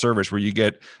wireless service where you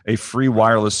get a free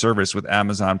wireless service with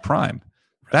Amazon Prime.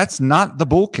 That's not the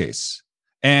bull case.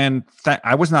 And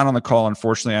I was not on the call,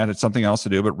 unfortunately. I had something else to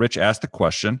do, but Rich asked the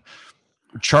question,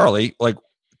 Charlie, like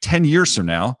 10 years from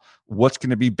now, what's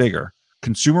going to be bigger?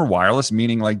 Consumer wireless,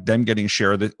 meaning like them getting a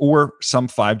share of it, or some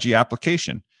 5G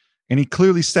application? And he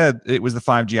clearly said it was the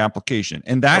 5G application.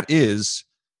 And that is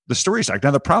the story stack.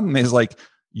 Now, the problem is like,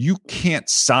 you can't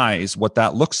size what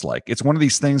that looks like. It's one of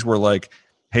these things where like,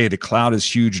 hey, the cloud is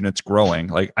huge and it's growing.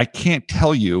 Like, I can't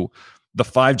tell you the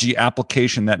 5G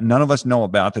application that none of us know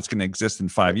about that's going to exist in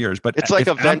 5 years. But it's like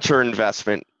a venture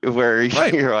investment where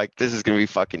you're like, this is going to be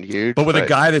fucking huge. But with a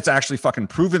guy that's actually fucking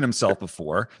proven himself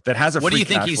before, that has a what do you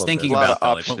think he's thinking about?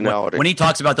 When he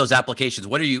talks about those applications,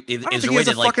 what are you? I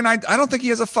don't think he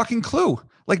has a fucking clue.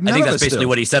 Like, I think that's basically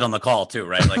what he said on the call too,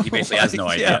 right? Like, he basically has no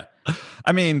idea.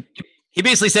 I mean, he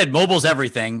basically said mobile's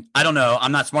everything. I don't know.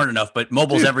 I'm not smart enough, but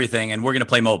mobile's everything, and we're going to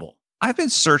play mobile. I've been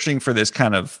searching for this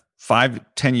kind of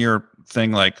 5-10 year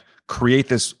thing, like create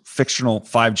this fictional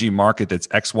 5G market that's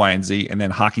X, Y, and Z, and then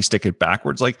hockey stick it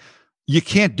backwards. Like, you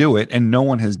can't do it, and no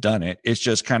one has done it. It's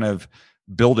just kind of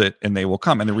build it and they will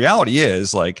come. And the reality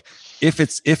is, like, if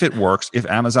it works, if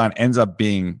Amazon ends up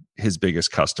being his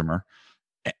biggest customer,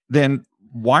 then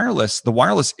the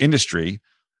wireless industry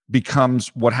becomes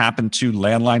what happened to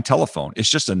landline telephone. It's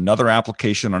just another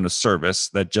application on a service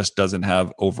that just doesn't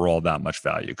have overall that much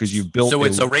value because you've built. So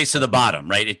it's a race to the bottom,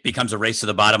 right? It becomes a race to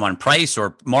the bottom on price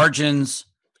or margins.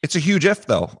 It's a huge if,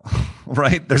 though,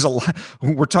 right? There's a lot.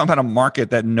 We're talking about a market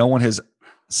that no one has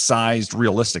sized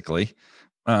realistically.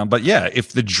 But yeah,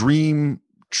 if the dream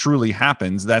truly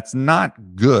happens, that's not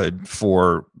good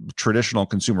for traditional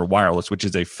consumer wireless, which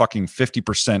is a fucking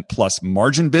 50% plus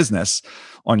margin business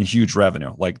on huge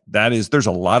revenue. Like, there's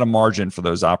a lot of margin for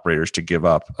those operators to give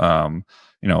up,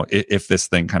 if this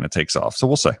thing kind of takes off. So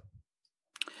we'll see.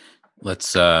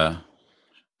 Let's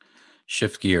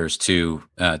shift gears to,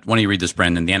 why don't you read this,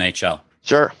 Brendan, the NHL?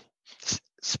 Sure.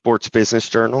 Sports Business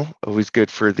Journal, always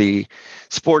good for the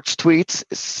sports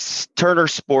tweets. Turner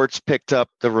Sports picked up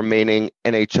the remaining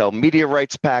NHL media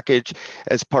rights package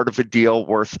as part of a deal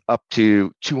worth up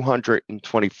to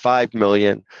 $225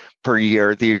 million per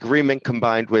year. The agreement,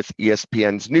 combined with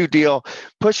ESPN's new deal,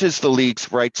 pushes the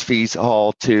league's rights fees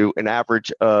haul to an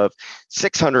average of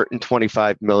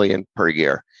 $625 million per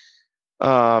year,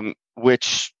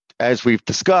 which, as we've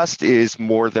discussed, is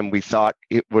more than we thought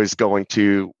it was going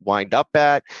to wind up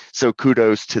at. So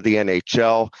kudos to the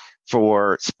NHL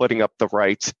for splitting up the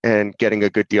rights and getting a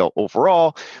good deal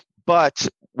overall. But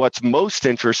what's most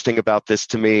interesting about this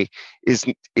to me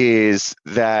is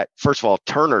that, first of all,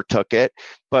 Turner took it.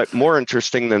 But more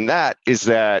interesting than that is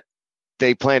that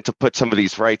they plan to put some of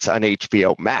these rights on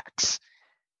HBO Max.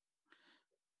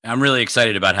 I'm really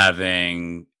excited about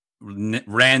having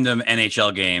random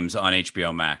NHL games on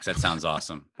HBO Max. That sounds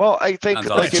awesome. Well, I think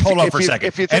hold on for a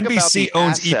second. NBC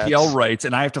owns EPL rights,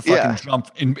 and I have to fucking jump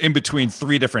in between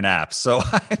 3 different apps. So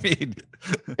I mean,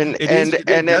 and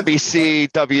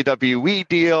NBC WWE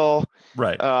deal,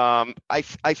 right?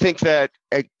 I think that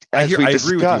I agree with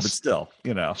you, but still,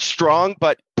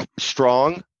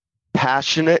 strong,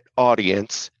 passionate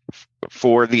audience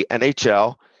for the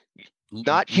NHL.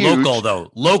 Not huge.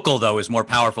 Local though is more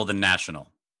powerful than national.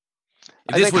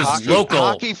 If this was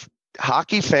local,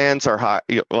 hockey fans are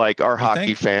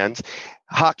hockey fans.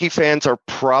 Hockey fans are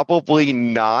probably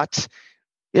not,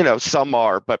 some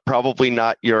are, but probably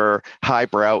not your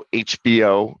highbrow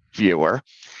HBO viewer.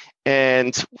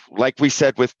 And like we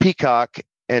said with Peacock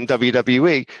and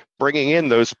WWE, bringing in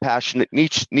those passionate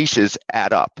niches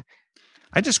add up.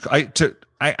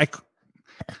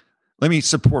 Let me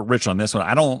support Rich on this one.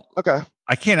 I'm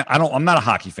not a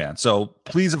hockey fan. So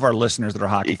please, of our listeners that are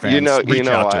hockey fans, reach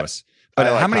out to us. But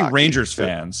how many Rangers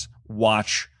fans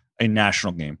watch a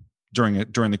national game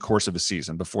during the course of a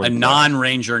season before a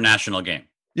non-Ranger national game?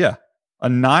 Yeah, a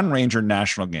non-Ranger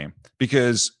national game,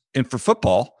 because for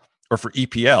football or for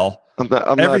EPL,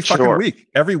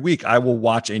 every week I will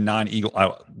watch a non-Eagle.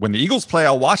 When the Eagles play,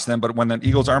 I'll watch them. But when the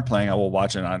Eagles aren't playing, I will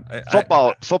watch it on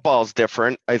football. Football is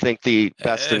different. I think the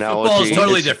best analogy. Football is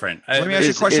totally different. Let me ask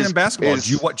you a question in basketball.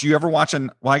 Do you ever watch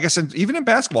I guess even in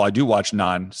basketball, I do watch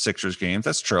non-Sixers games.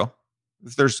 That's true.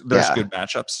 There's good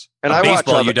matchups. And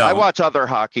I watch other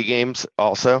hockey games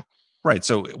also. Right.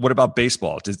 So what about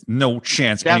baseball? There's no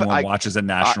chance anyone watches a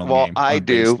national game. I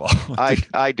do.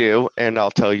 I do, and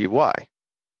I'll tell you why.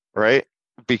 Right?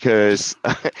 Because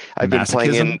I've been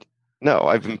playing in No,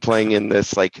 I've been playing in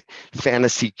this like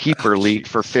fantasy keeper league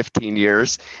for 15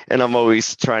 years, and I'm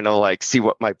always trying to like see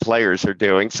what my players are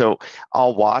doing. So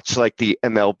I'll watch like the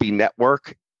MLB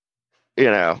Network,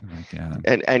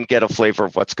 and get a flavor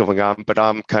of what's going on. But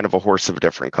I'm kind of a horse of a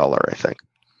different color, I think.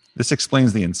 This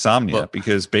explains the insomnia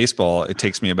because baseball, it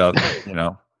takes me about,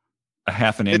 a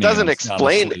half an inning. It doesn't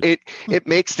explain it. It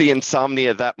makes the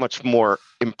insomnia that much more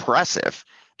impressive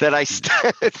that I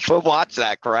watch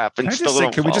that crap. And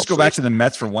can we just go back to the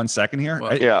Mets for 1 second here?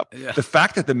 Well, The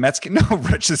fact that the Mets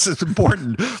Rich, this is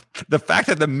important. The fact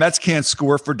that the Mets can't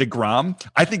score for DeGrom,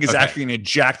 I think is actually going to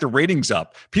jack the ratings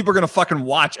up. People are going to fucking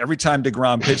watch every time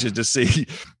DeGrom pitches to see,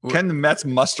 can the Mets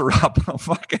muster up a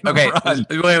fucking run?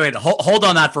 Wait. Hold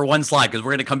on that for one slide, because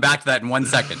we're going to come back to that in 1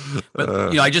 second. But,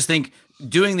 I just think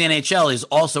doing the NHL is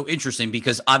also interesting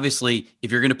because obviously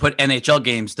if you're going to put NHL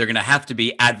games, they're going to have to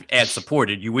be ad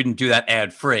supported. You wouldn't do that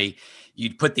ad free.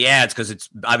 You'd put the ads because it's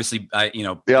obviously,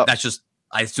 that's just,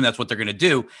 I assume that's what they're going to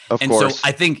do. Of course. So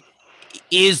I think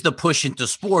is the push into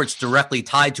sports directly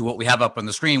tied to what we have up on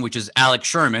the screen, which is Alex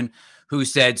Sherman, who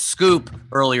said Scoop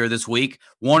earlier this week,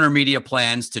 Warner Media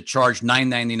plans to charge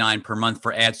 $9.99 per month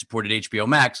for ad supported HBO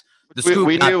Max.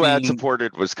 We knew ad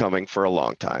supported was coming for a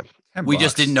long time. We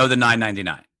just didn't know the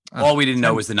 $9.99. All we didn't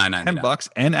know was the $9.99. $10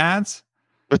 and ads.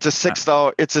 It's a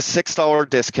 $6. It's a $6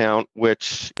 discount,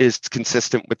 which is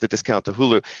consistent with the discount to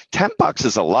Hulu. $10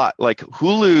 is a lot. Like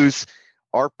Hulu's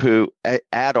ARPU,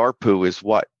 ad ARPU is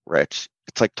what, Rich?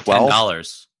 It's like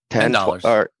 $12.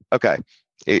 $10. Okay,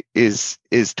 it is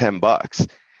 $10.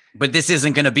 But this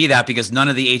isn't going to be that because none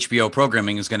of the HBO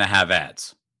programming is going to have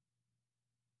ads.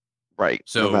 Right.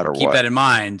 So no matter keep what. that in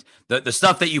mind. The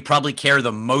stuff that you probably care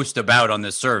the most about on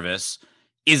this service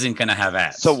isn't going to have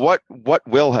ads. So what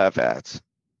will have ads?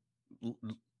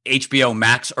 HBO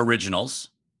Max originals.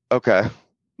 Okay.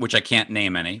 Which I can't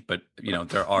name any, but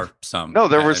there are some. No,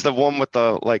 there was the one with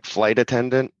the like flight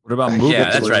attendant. What about movies?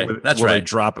 Yeah, that's right. That's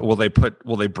right. Will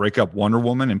they break up Wonder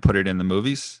Woman and put it in the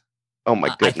movies? Oh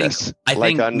my goodness! I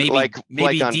think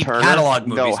maybe deep Turner? catalog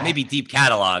movies. No. Maybe deep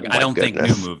catalog. Oh I don't think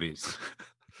new movies.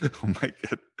 Oh my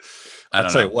god! I'll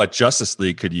tell you what, Justice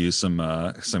League could use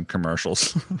some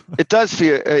commercials. It does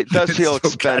feel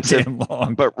expensive,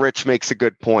 long. But Rich makes a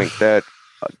good point that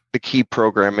the key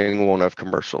programming won't have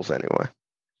commercials anyway.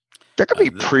 There could be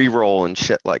pre-roll and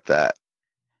shit like that.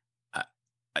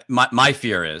 My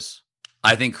fear is,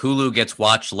 I think Hulu gets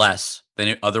watched less than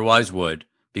it otherwise would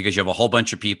because you have a whole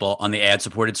bunch of people on the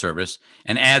ad-supported service,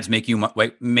 and ads make you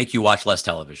watch less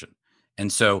television,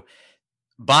 and so.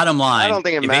 Bottom line, I don't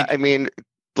think it matters. I mean,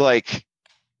 like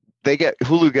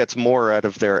Hulu gets more out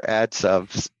of their ad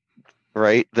subs,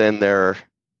 right, than their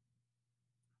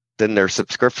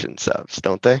subscription subs,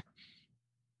 don't they?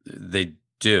 They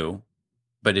do,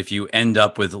 but if you end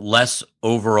up with less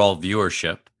overall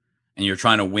viewership and you're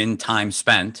trying to win time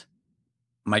spent,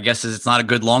 my guess is it's not a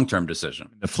good long-term decision.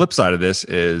 The flip side of this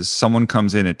is someone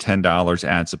comes in at $10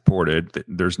 ad supported.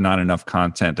 There's not enough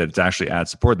content that it's actually ad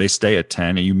supported. They stay at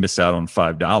 10 and you miss out on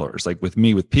 $5. Like with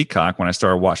me with Peacock, when I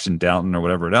started watching Downton or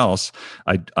whatever else,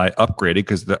 I upgraded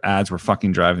because the ads were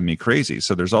fucking driving me crazy.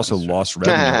 So there's also lost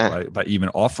revenue by even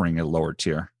offering a lower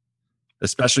tier,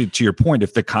 especially to your point,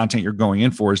 if the content you're going in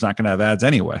for is not going to have ads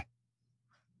anyway.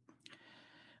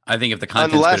 I think if the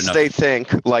content's unless good enough, they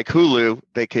think like Hulu,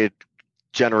 they could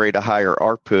generate a higher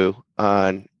ARPU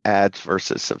on ads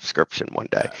versus subscription one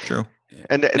day. True.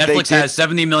 And Netflix has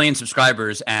 70 million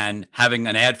subscribers, and having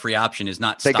an ad-free option is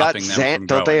not stopping them from growing.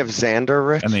 Don't they have Xandr,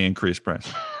 Rich? And they increase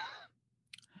price.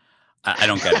 I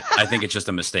don't get it. I think it's just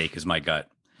a mistake, is my gut.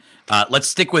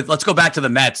 Let's go back to the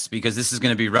Mets because this is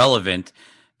going to be relevant.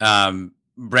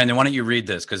 Brandon, why don't you read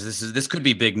this? Because this could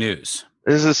be big news.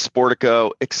 This is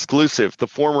Sportico exclusive. The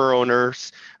former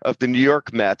owners of the New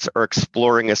York Mets are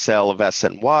exploring a sale of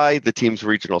SNY, the team's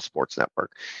regional sports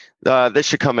network. This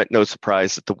should come at no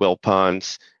surprise that the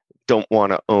Wilpons don't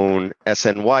want to own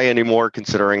SNY anymore,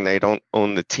 considering they don't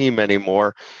own the team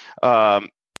anymore.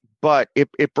 But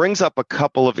it brings up a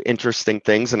couple of interesting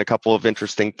things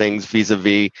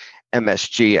vis-a-vis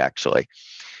MSG, actually.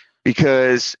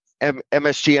 Because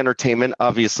MSG Entertainment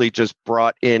obviously just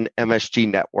brought in MSG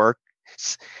Network.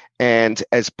 And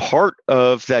as part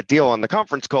of that deal on the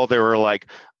conference call, they were like,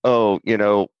 oh,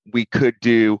 we could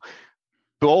do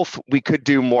both. We could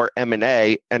do more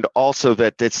M&A, and also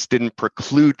that this didn't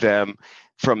preclude them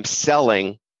from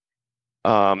selling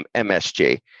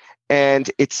MSG. And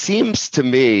it seems to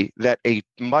me that a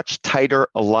much tighter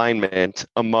alignment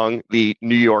among the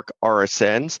New York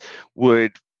RSNs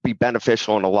would be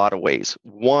beneficial in a lot of ways.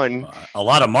 One, a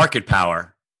lot of market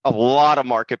power. a lot of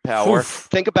market power. Oof.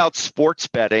 Think about sports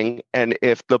betting, and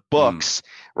if the books,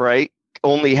 right,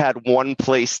 only had one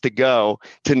place to go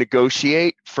to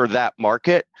negotiate for that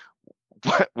market,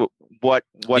 what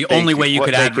the only way you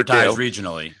could advertise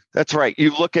regionally. That's right.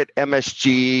 You look at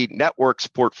MSG Network's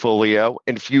portfolio,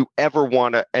 and if you ever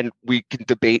want to, and we can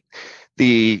debate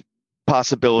the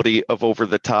possibility of over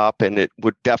the top, and it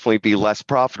would definitely be less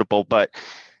profitable, but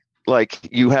like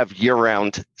you have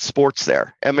year-round sports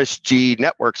there. MSG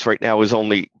Networks right now is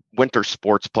only winter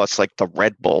sports plus like the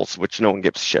Red Bulls, which no one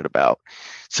gives a shit about.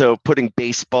 So putting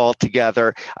baseball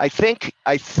together, I think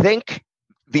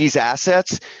these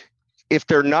assets, if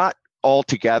they're not all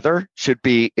together, should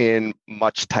be in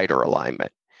much tighter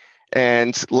alignment.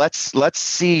 And let's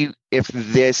see if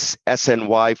this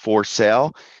SNY for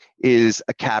sale is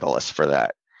a catalyst for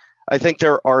that. I think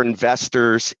there are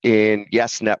investors in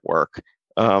Yes Network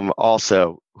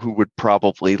also who would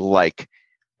probably like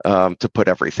to put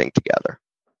everything together.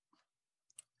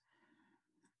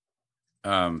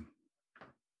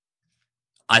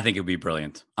 I think it would be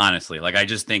brilliant, honestly. Like, I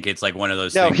just think it's like one of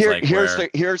those things. Here's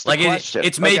the like question.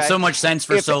 It's made so much sense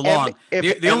for so long.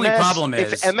 The only problem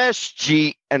is if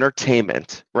MSG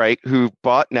Entertainment, right, who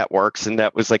bought networks, and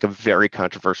that was like a very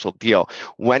controversial deal,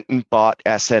 went and bought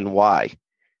SNY.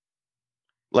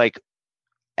 Like,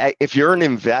 if you're an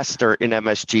investor in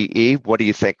MSGE, what do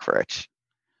you think, Rich?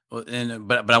 Well,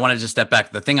 but I want to just step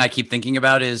back. The thing I keep thinking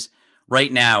about is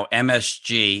right now,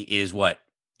 MSG is what?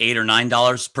 $8 or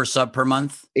 $9 per sub per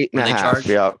month. $8.50,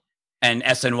 yeah. And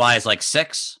SNY is like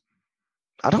 $6.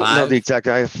 I don't know the exact.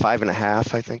 I have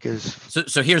 5.5. I think is.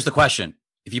 So here's the question: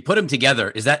 if you put them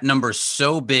together, is that number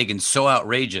so big and so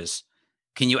outrageous?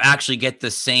 Can you actually get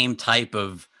the same type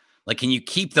of like? Can you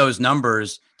keep those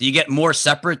numbers? Do you get more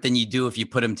separate than you do if you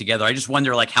put them together? I just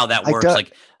wonder like how that works.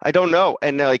 I don't know.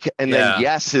 And then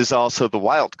Yes is also the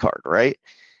wild card, right?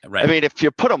 Right. I mean, if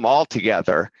you put them all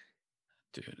together.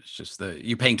 Dude, it's just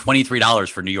you're paying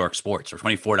 $23 for New York sports or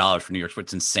 $24 for New York sports.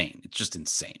 It's insane. It's just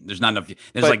insane. There's not enough.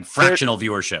 There's like fractional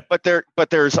viewership. But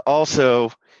there's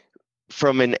also,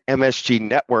 from an MSG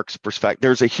Networks perspective,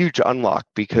 there's a huge unlock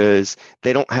because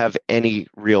they don't have any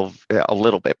real, a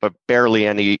little bit, but barely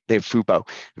any. They have Fubo,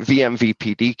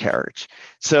 VMVPD carriage.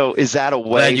 So is that a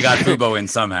way? You got Fubo in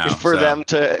somehow for them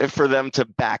to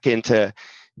back into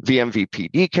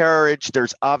VMVPD carriage?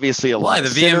 There's obviously a lot of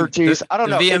synergies. I don't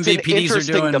know. It's an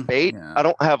interesting debate. Yeah. I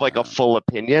don't have like a full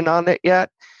opinion on it yet,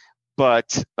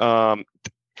 but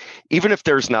even if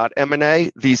there's not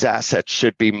M&A, these assets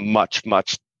should be much,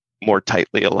 much more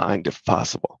tightly aligned if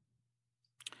possible.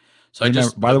 So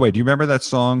by the way, do you remember that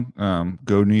song,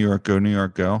 Go New York, Go New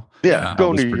York, Go? Yeah,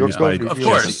 Go New York, Go New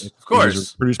York. Of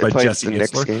course. Produced by Jesse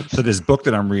Itzler. So this book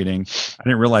that I'm reading, I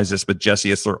didn't realize this, but Jesse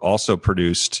Itzler also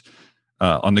produced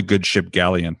On the Good Ship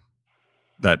Galleon,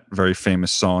 that very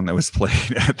famous song that was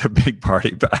played at the big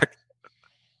party back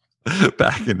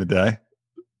in the day.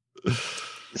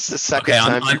 This is the second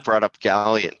time you brought up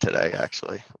Galleon today,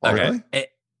 actually. Okay. Really?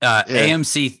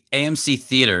 AMC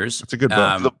Theaters. It's a good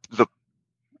book.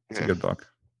 It's a good book.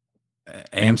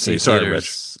 AMC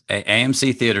Theaters.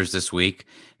 AMC Theaters this week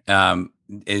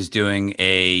is doing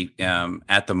a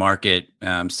at the market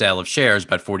sale of shares,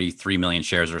 about 43 million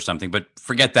shares or something. But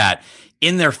forget that.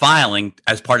 In their filing,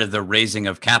 as part of the raising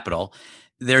of capital,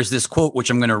 there's this quote which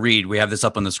I'm going to read. We have this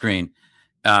up on the screen.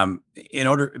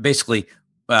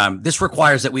 This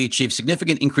requires that we achieve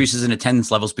significant increases in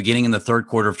attendance levels beginning in the third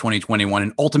quarter of 2021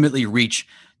 and ultimately reach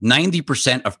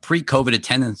 90% of pre-COVID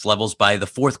attendance levels by the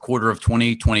fourth quarter of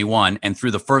 2021 and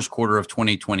through the first quarter of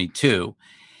 2022.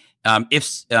 And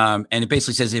it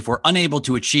basically says if we're unable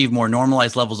to achieve more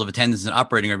normalized levels of attendance and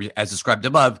operating as described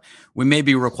above, we may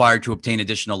be required to obtain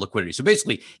additional liquidity. So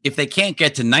basically, if they can't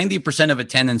get to 90% of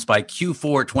attendance by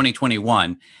Q4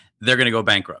 2021, they're going to go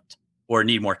bankrupt or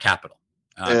need more capital.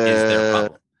 Is their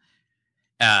problem.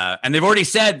 And they've already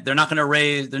said they're not going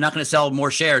to sell more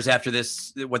shares after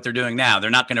this, what they're doing now. They're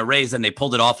not going to raise them. They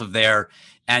pulled it off of their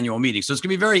annual meeting. So it's going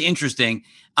to be very interesting.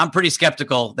 I'm pretty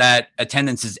skeptical that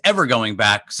attendance is ever going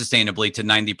back sustainably to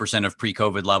 90% of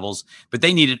pre-COVID levels, but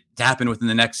they need it to happen within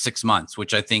the next 6 months,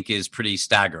 which I think is pretty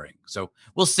staggering. So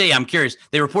we'll see. I'm curious.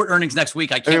 They report earnings next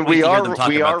week. I can't wait to hear them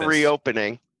talk about this. We are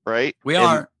reopening, right? We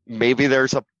are. Maybe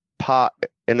there's an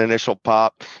initial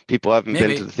pop. People haven't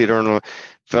been to the theater,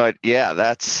 but yeah,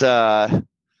 that's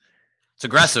it's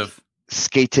aggressive.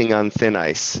 Skating on thin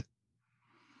ice.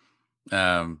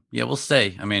 We'll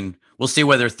see. I mean, we'll see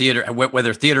whether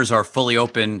theaters are fully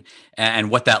open and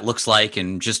what that looks like,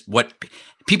 and just what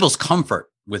people's comfort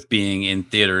with being in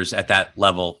theaters at that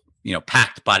level,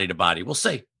 packed body to body. We'll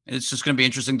see. It's just going to be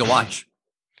interesting to watch.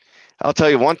 I'll tell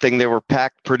you one thing, they were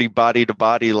packed pretty body to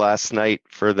body last night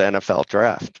for the NFL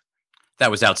draft. That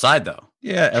was outside, though.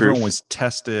 Yeah, everyone was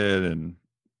tested, and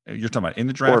you're talking about in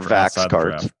the draft or or vax outside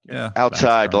cards. the draft? Yeah,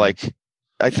 outside. Like,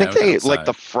 I think they outside. like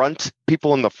the front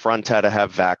people in the front had to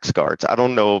have vax cards. I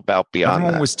don't know about beyond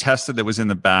everyone that. was tested that was in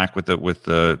the back with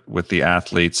the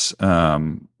athletes.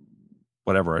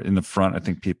 Whatever in the front, I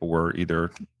think people were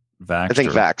either vaxxed. I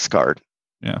think vax card.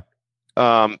 Yeah.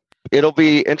 It'll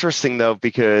be interesting though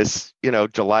because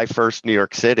July 1st, New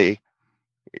York City,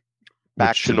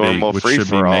 back to normal free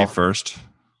for all. May 1st.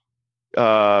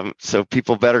 So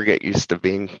people better get used to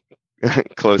being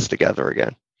close together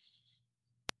again.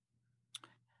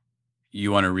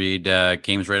 You want to read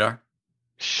Games Radar?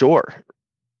 Sure.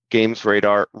 Games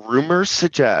Radar. Rumors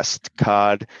suggest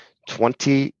COD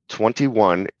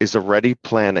 2021 is already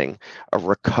planning a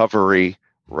recovery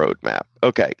roadmap.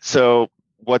 Okay, so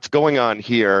what's going on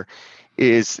here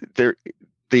is the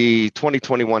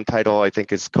 2021 title, I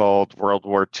think, is called World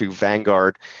War II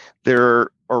Vanguard. There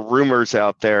are rumors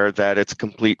out there that it's a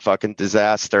complete fucking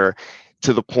disaster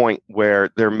to the point where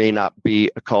there may not be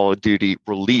a Call of Duty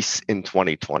release in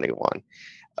 2021.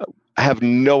 I have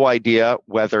no idea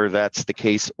whether that's the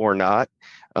case or not.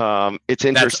 It's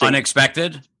interesting. That's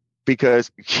unexpected? Because,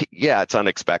 yeah, it's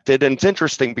unexpected. And it's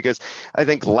interesting because I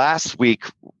think last week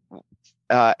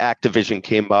Activision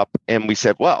came up and we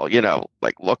said, well,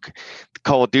 look, the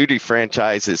Call of Duty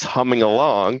franchise is humming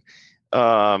along.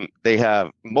 They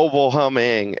have mobile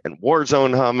humming and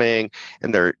Warzone humming,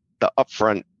 and the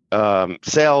upfront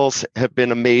sales have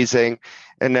been amazing.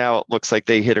 And now it looks like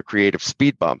they hit a creative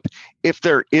speed bump. If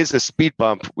there is a speed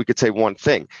bump, we could say one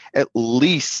thing. At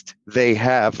least they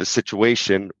have a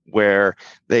situation where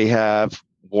they have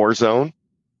Warzone,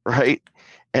 right?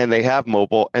 And they have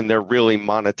mobile, and they're really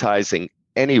monetizing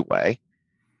anyway.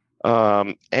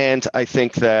 And I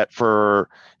think that for,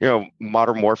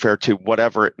 Modern Warfare 2,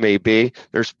 whatever it may be,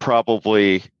 there's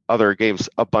probably other games,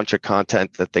 a bunch of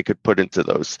content that they could put into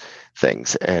those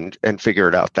things and figure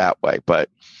it out that way. But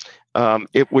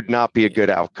it would not be a good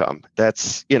outcome.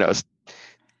 That's, even if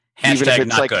it's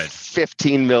not like good.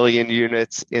 15 million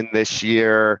units in this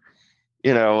year,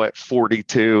 at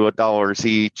 $42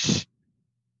 each,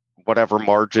 whatever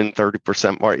margin,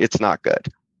 30% margin, it's not good.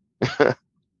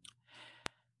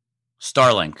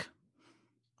 Starlink,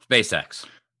 SpaceX.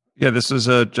 Yeah, this is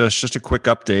just a quick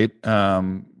update.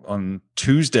 On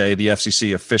Tuesday, the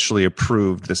FCC officially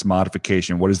approved this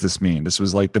modification. What does this mean? This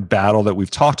was like the battle that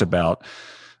we've talked about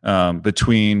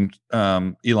between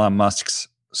Elon Musk's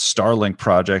Starlink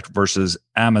project versus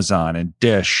Amazon and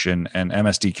Dish and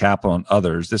MSD Capital and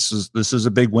others. This is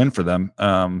a big win for them.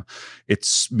 It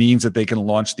means that they can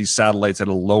launch these satellites at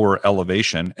a lower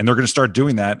elevation, and they're going to start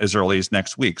doing that as early as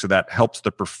next week. So that helps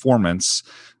the performance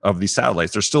of these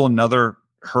satellites. There's still another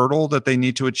hurdle that they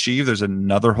need to achieve. There's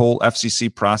another whole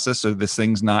FCC process, so this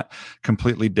thing's not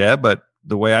completely dead. But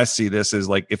the way I see this is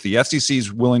like if the FCC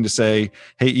is willing to say,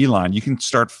 hey, Elon, you can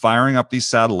start firing up these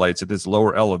satellites at this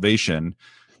lower elevation,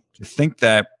 I think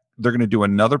that they're going to do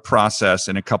another process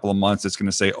in a couple of months that's going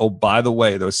to say, oh, by the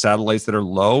way, those satellites that are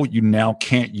low, you now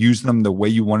can't use them the way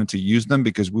you wanted to use them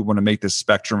because we want to make this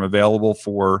spectrum available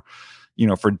for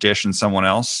Dish and someone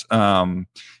else.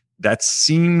 That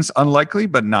seems unlikely,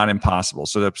 but not impossible.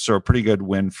 So that's a pretty good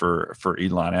win for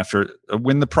Elon after a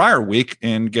win the prior week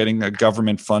in getting a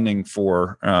government funding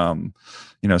for,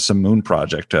 some moon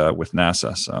project with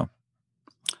NASA. So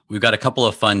we've got a couple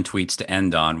of fun tweets to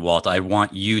end on. Walt, I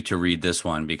want you to read this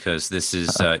one because this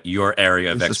is your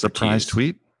area of expertise. Is this a surprise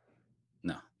tweet?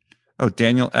 No. Oh,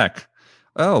 Daniel Eck.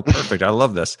 Oh, perfect. I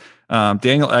love this.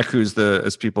 Daniel Eck, who's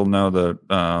as people know,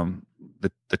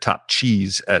 the top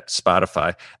cheese at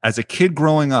Spotify. As a kid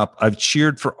growing up, I've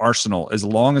cheered for Arsenal as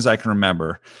long as I can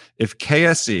remember. If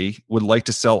KSE would like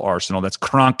to sell Arsenal, that's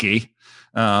Kroenke,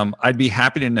 I'd be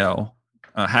happy to know,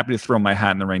 happy to throw my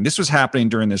hat in the ring. This was happening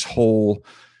during this whole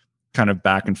kind of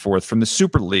back and forth from the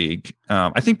Super League.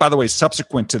 I think, by the way,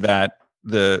 subsequent to that,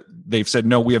 they've said,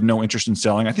 no, we have no interest in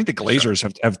selling. I think the Glazers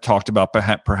have talked about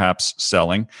perhaps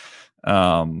selling.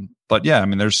 But yeah, I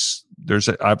mean, there's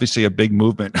obviously a big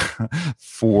movement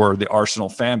for the Arsenal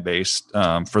fan base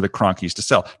for the Kroenkes to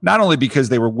sell. Not only because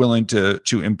they were willing to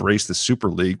embrace the Super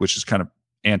League, which is kind of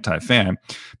anti-fan,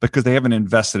 because they haven't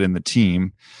invested in the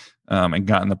team and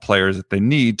gotten the players that they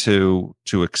need to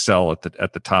excel at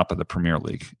the top of the Premier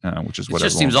League, which is what it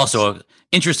just seems wants. Also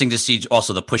interesting to see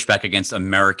also the pushback against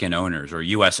American owners or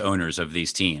U.S. owners of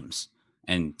these teams,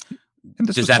 and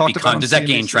does that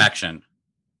gain traction?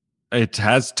 It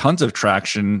has tons of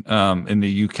traction in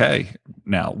the UK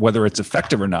now. Whether it's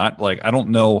effective or not, like I don't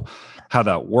know how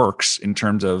that works in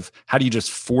terms of how do you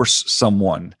just force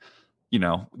someone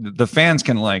the fans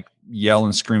can like yell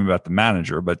and scream about the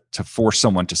manager, but to force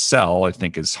someone to sell, I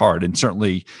think is hard. And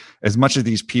certainly as much as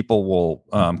these people will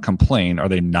complain, are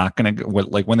they not going to go,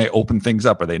 like when they open things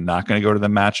up, are they not going to go to the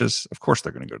matches? Of course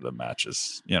they're going to go to the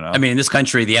matches, I mean, in this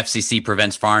country, the FCC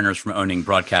prevents foreigners from owning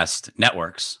broadcast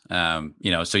networks.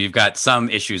 So you've got some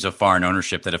issues of foreign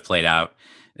ownership that have played out.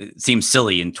 It seems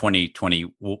silly in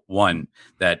 2021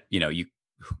 that,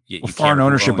 foreign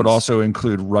ownership would also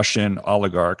include Russian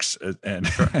oligarchs and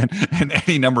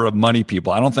any number of money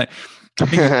people. I think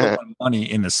money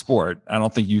in the sport. I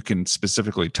don't think you can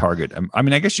specifically target. I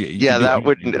mean, I guess I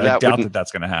doubt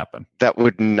that's going to happen. That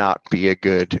would not be a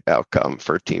good outcome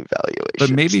for team valuation. But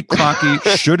maybe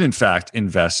Kroenke should, in fact,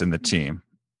 invest in the team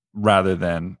rather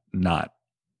than not.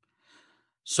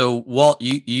 So, Walt,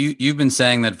 you've been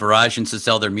saying that Verizon should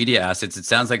sell their media assets. It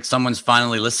sounds like someone's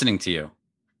finally listening to you.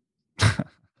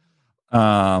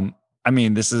 I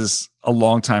mean, this is a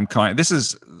long time coming. This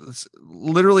is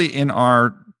literally in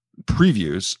our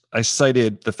previews. I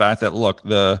cited the fact that, look,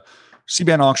 the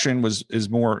C-band auction is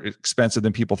more expensive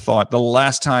than people thought. The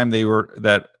last time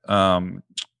Verizon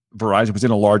was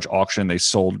in a large auction, they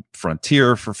sold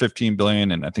Frontier for $15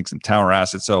 billion and I think some tower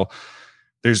assets. So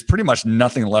there's pretty much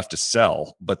nothing left to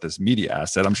sell but this media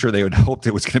asset. I'm sure they would hope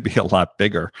it was going to be a lot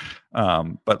bigger.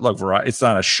 But look, it's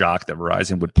not a shock that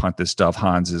Verizon would punt this stuff.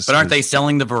 But aren't they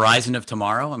selling the Verizon of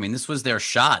tomorrow? I mean, this was their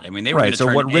shot. I mean, they were going to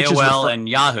turn AOL and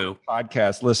Yahoo.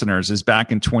 Podcast listeners is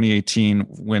back in 2018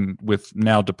 when, with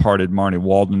now departed Marnie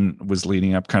Walden, was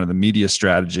leading up kind of the media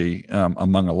strategy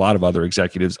among a lot of other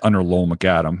executives under Lowell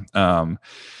McAdam.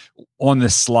 On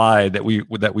this slide that we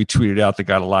tweeted out that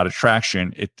got a lot of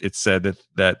traction, it said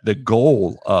that the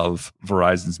goal of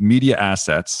Verizon's media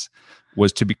assets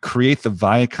was to create the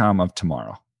Viacom of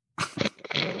tomorrow.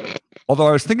 Although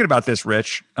I was thinking about this,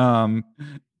 Rich,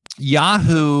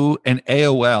 Yahoo and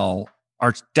AOL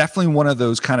are definitely one of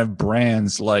those kind of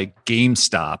brands like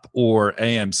GameStop or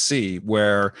AMC,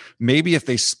 where maybe if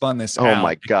they spun this out. Oh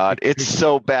my God. It's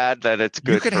so bad that it's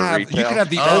good for retail. You could have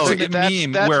the ultimate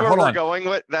meme that's where, where hold we're on. going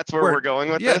with, that's where we're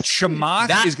going with this.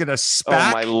 Chamath is going to SPAC.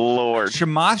 Oh my Lord.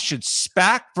 Chamath should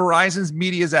SPAC Verizon's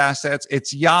media's assets.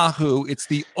 It's Yahoo. It's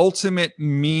the ultimate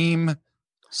meme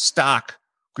stock.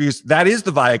 Because that is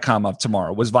the Viacom of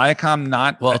tomorrow. Was Viacom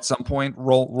not at some point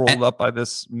rolled up by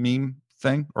this meme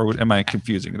thing, or am I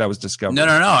confusing? That was Discovery. No.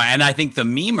 And I think the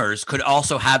memers could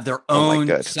also have their own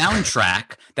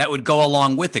soundtrack that would go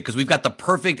along with it, because we've got the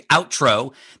perfect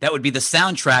outro that would be the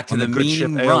soundtrack to the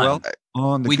meme run.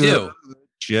 On the we do.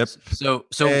 Ship. So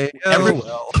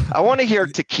I want to hear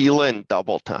Tequila in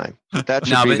double time. That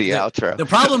should be the outro. The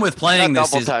problem with playing this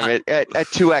double is time at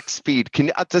 2x speed.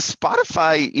 Does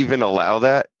Spotify even allow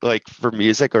that, like for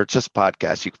music, or just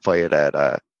podcasts? You can play it at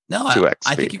 2x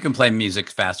I think you can play music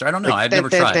faster. I don't know. I've never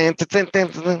tried.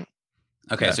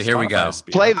 Okay, so here we go.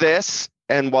 Play this,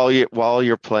 and while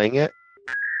you're playing it,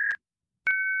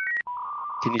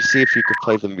 can you see if you could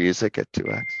play the music at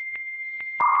 2x?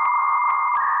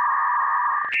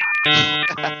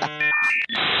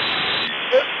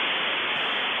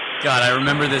 God, I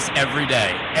remember this every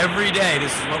day. Every day,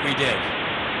 this is what we did.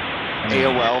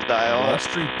 AOL dial. Wall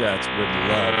Street Bets would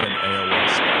love an AOL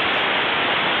stock.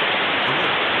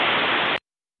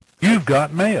 You've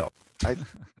got mail. No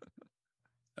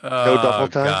double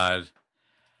time? God.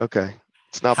 Okay.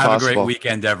 It's not possible. Have a great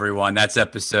weekend, everyone. That's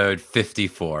episode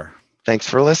 54. Thanks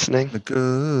for listening. The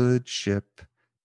good ship.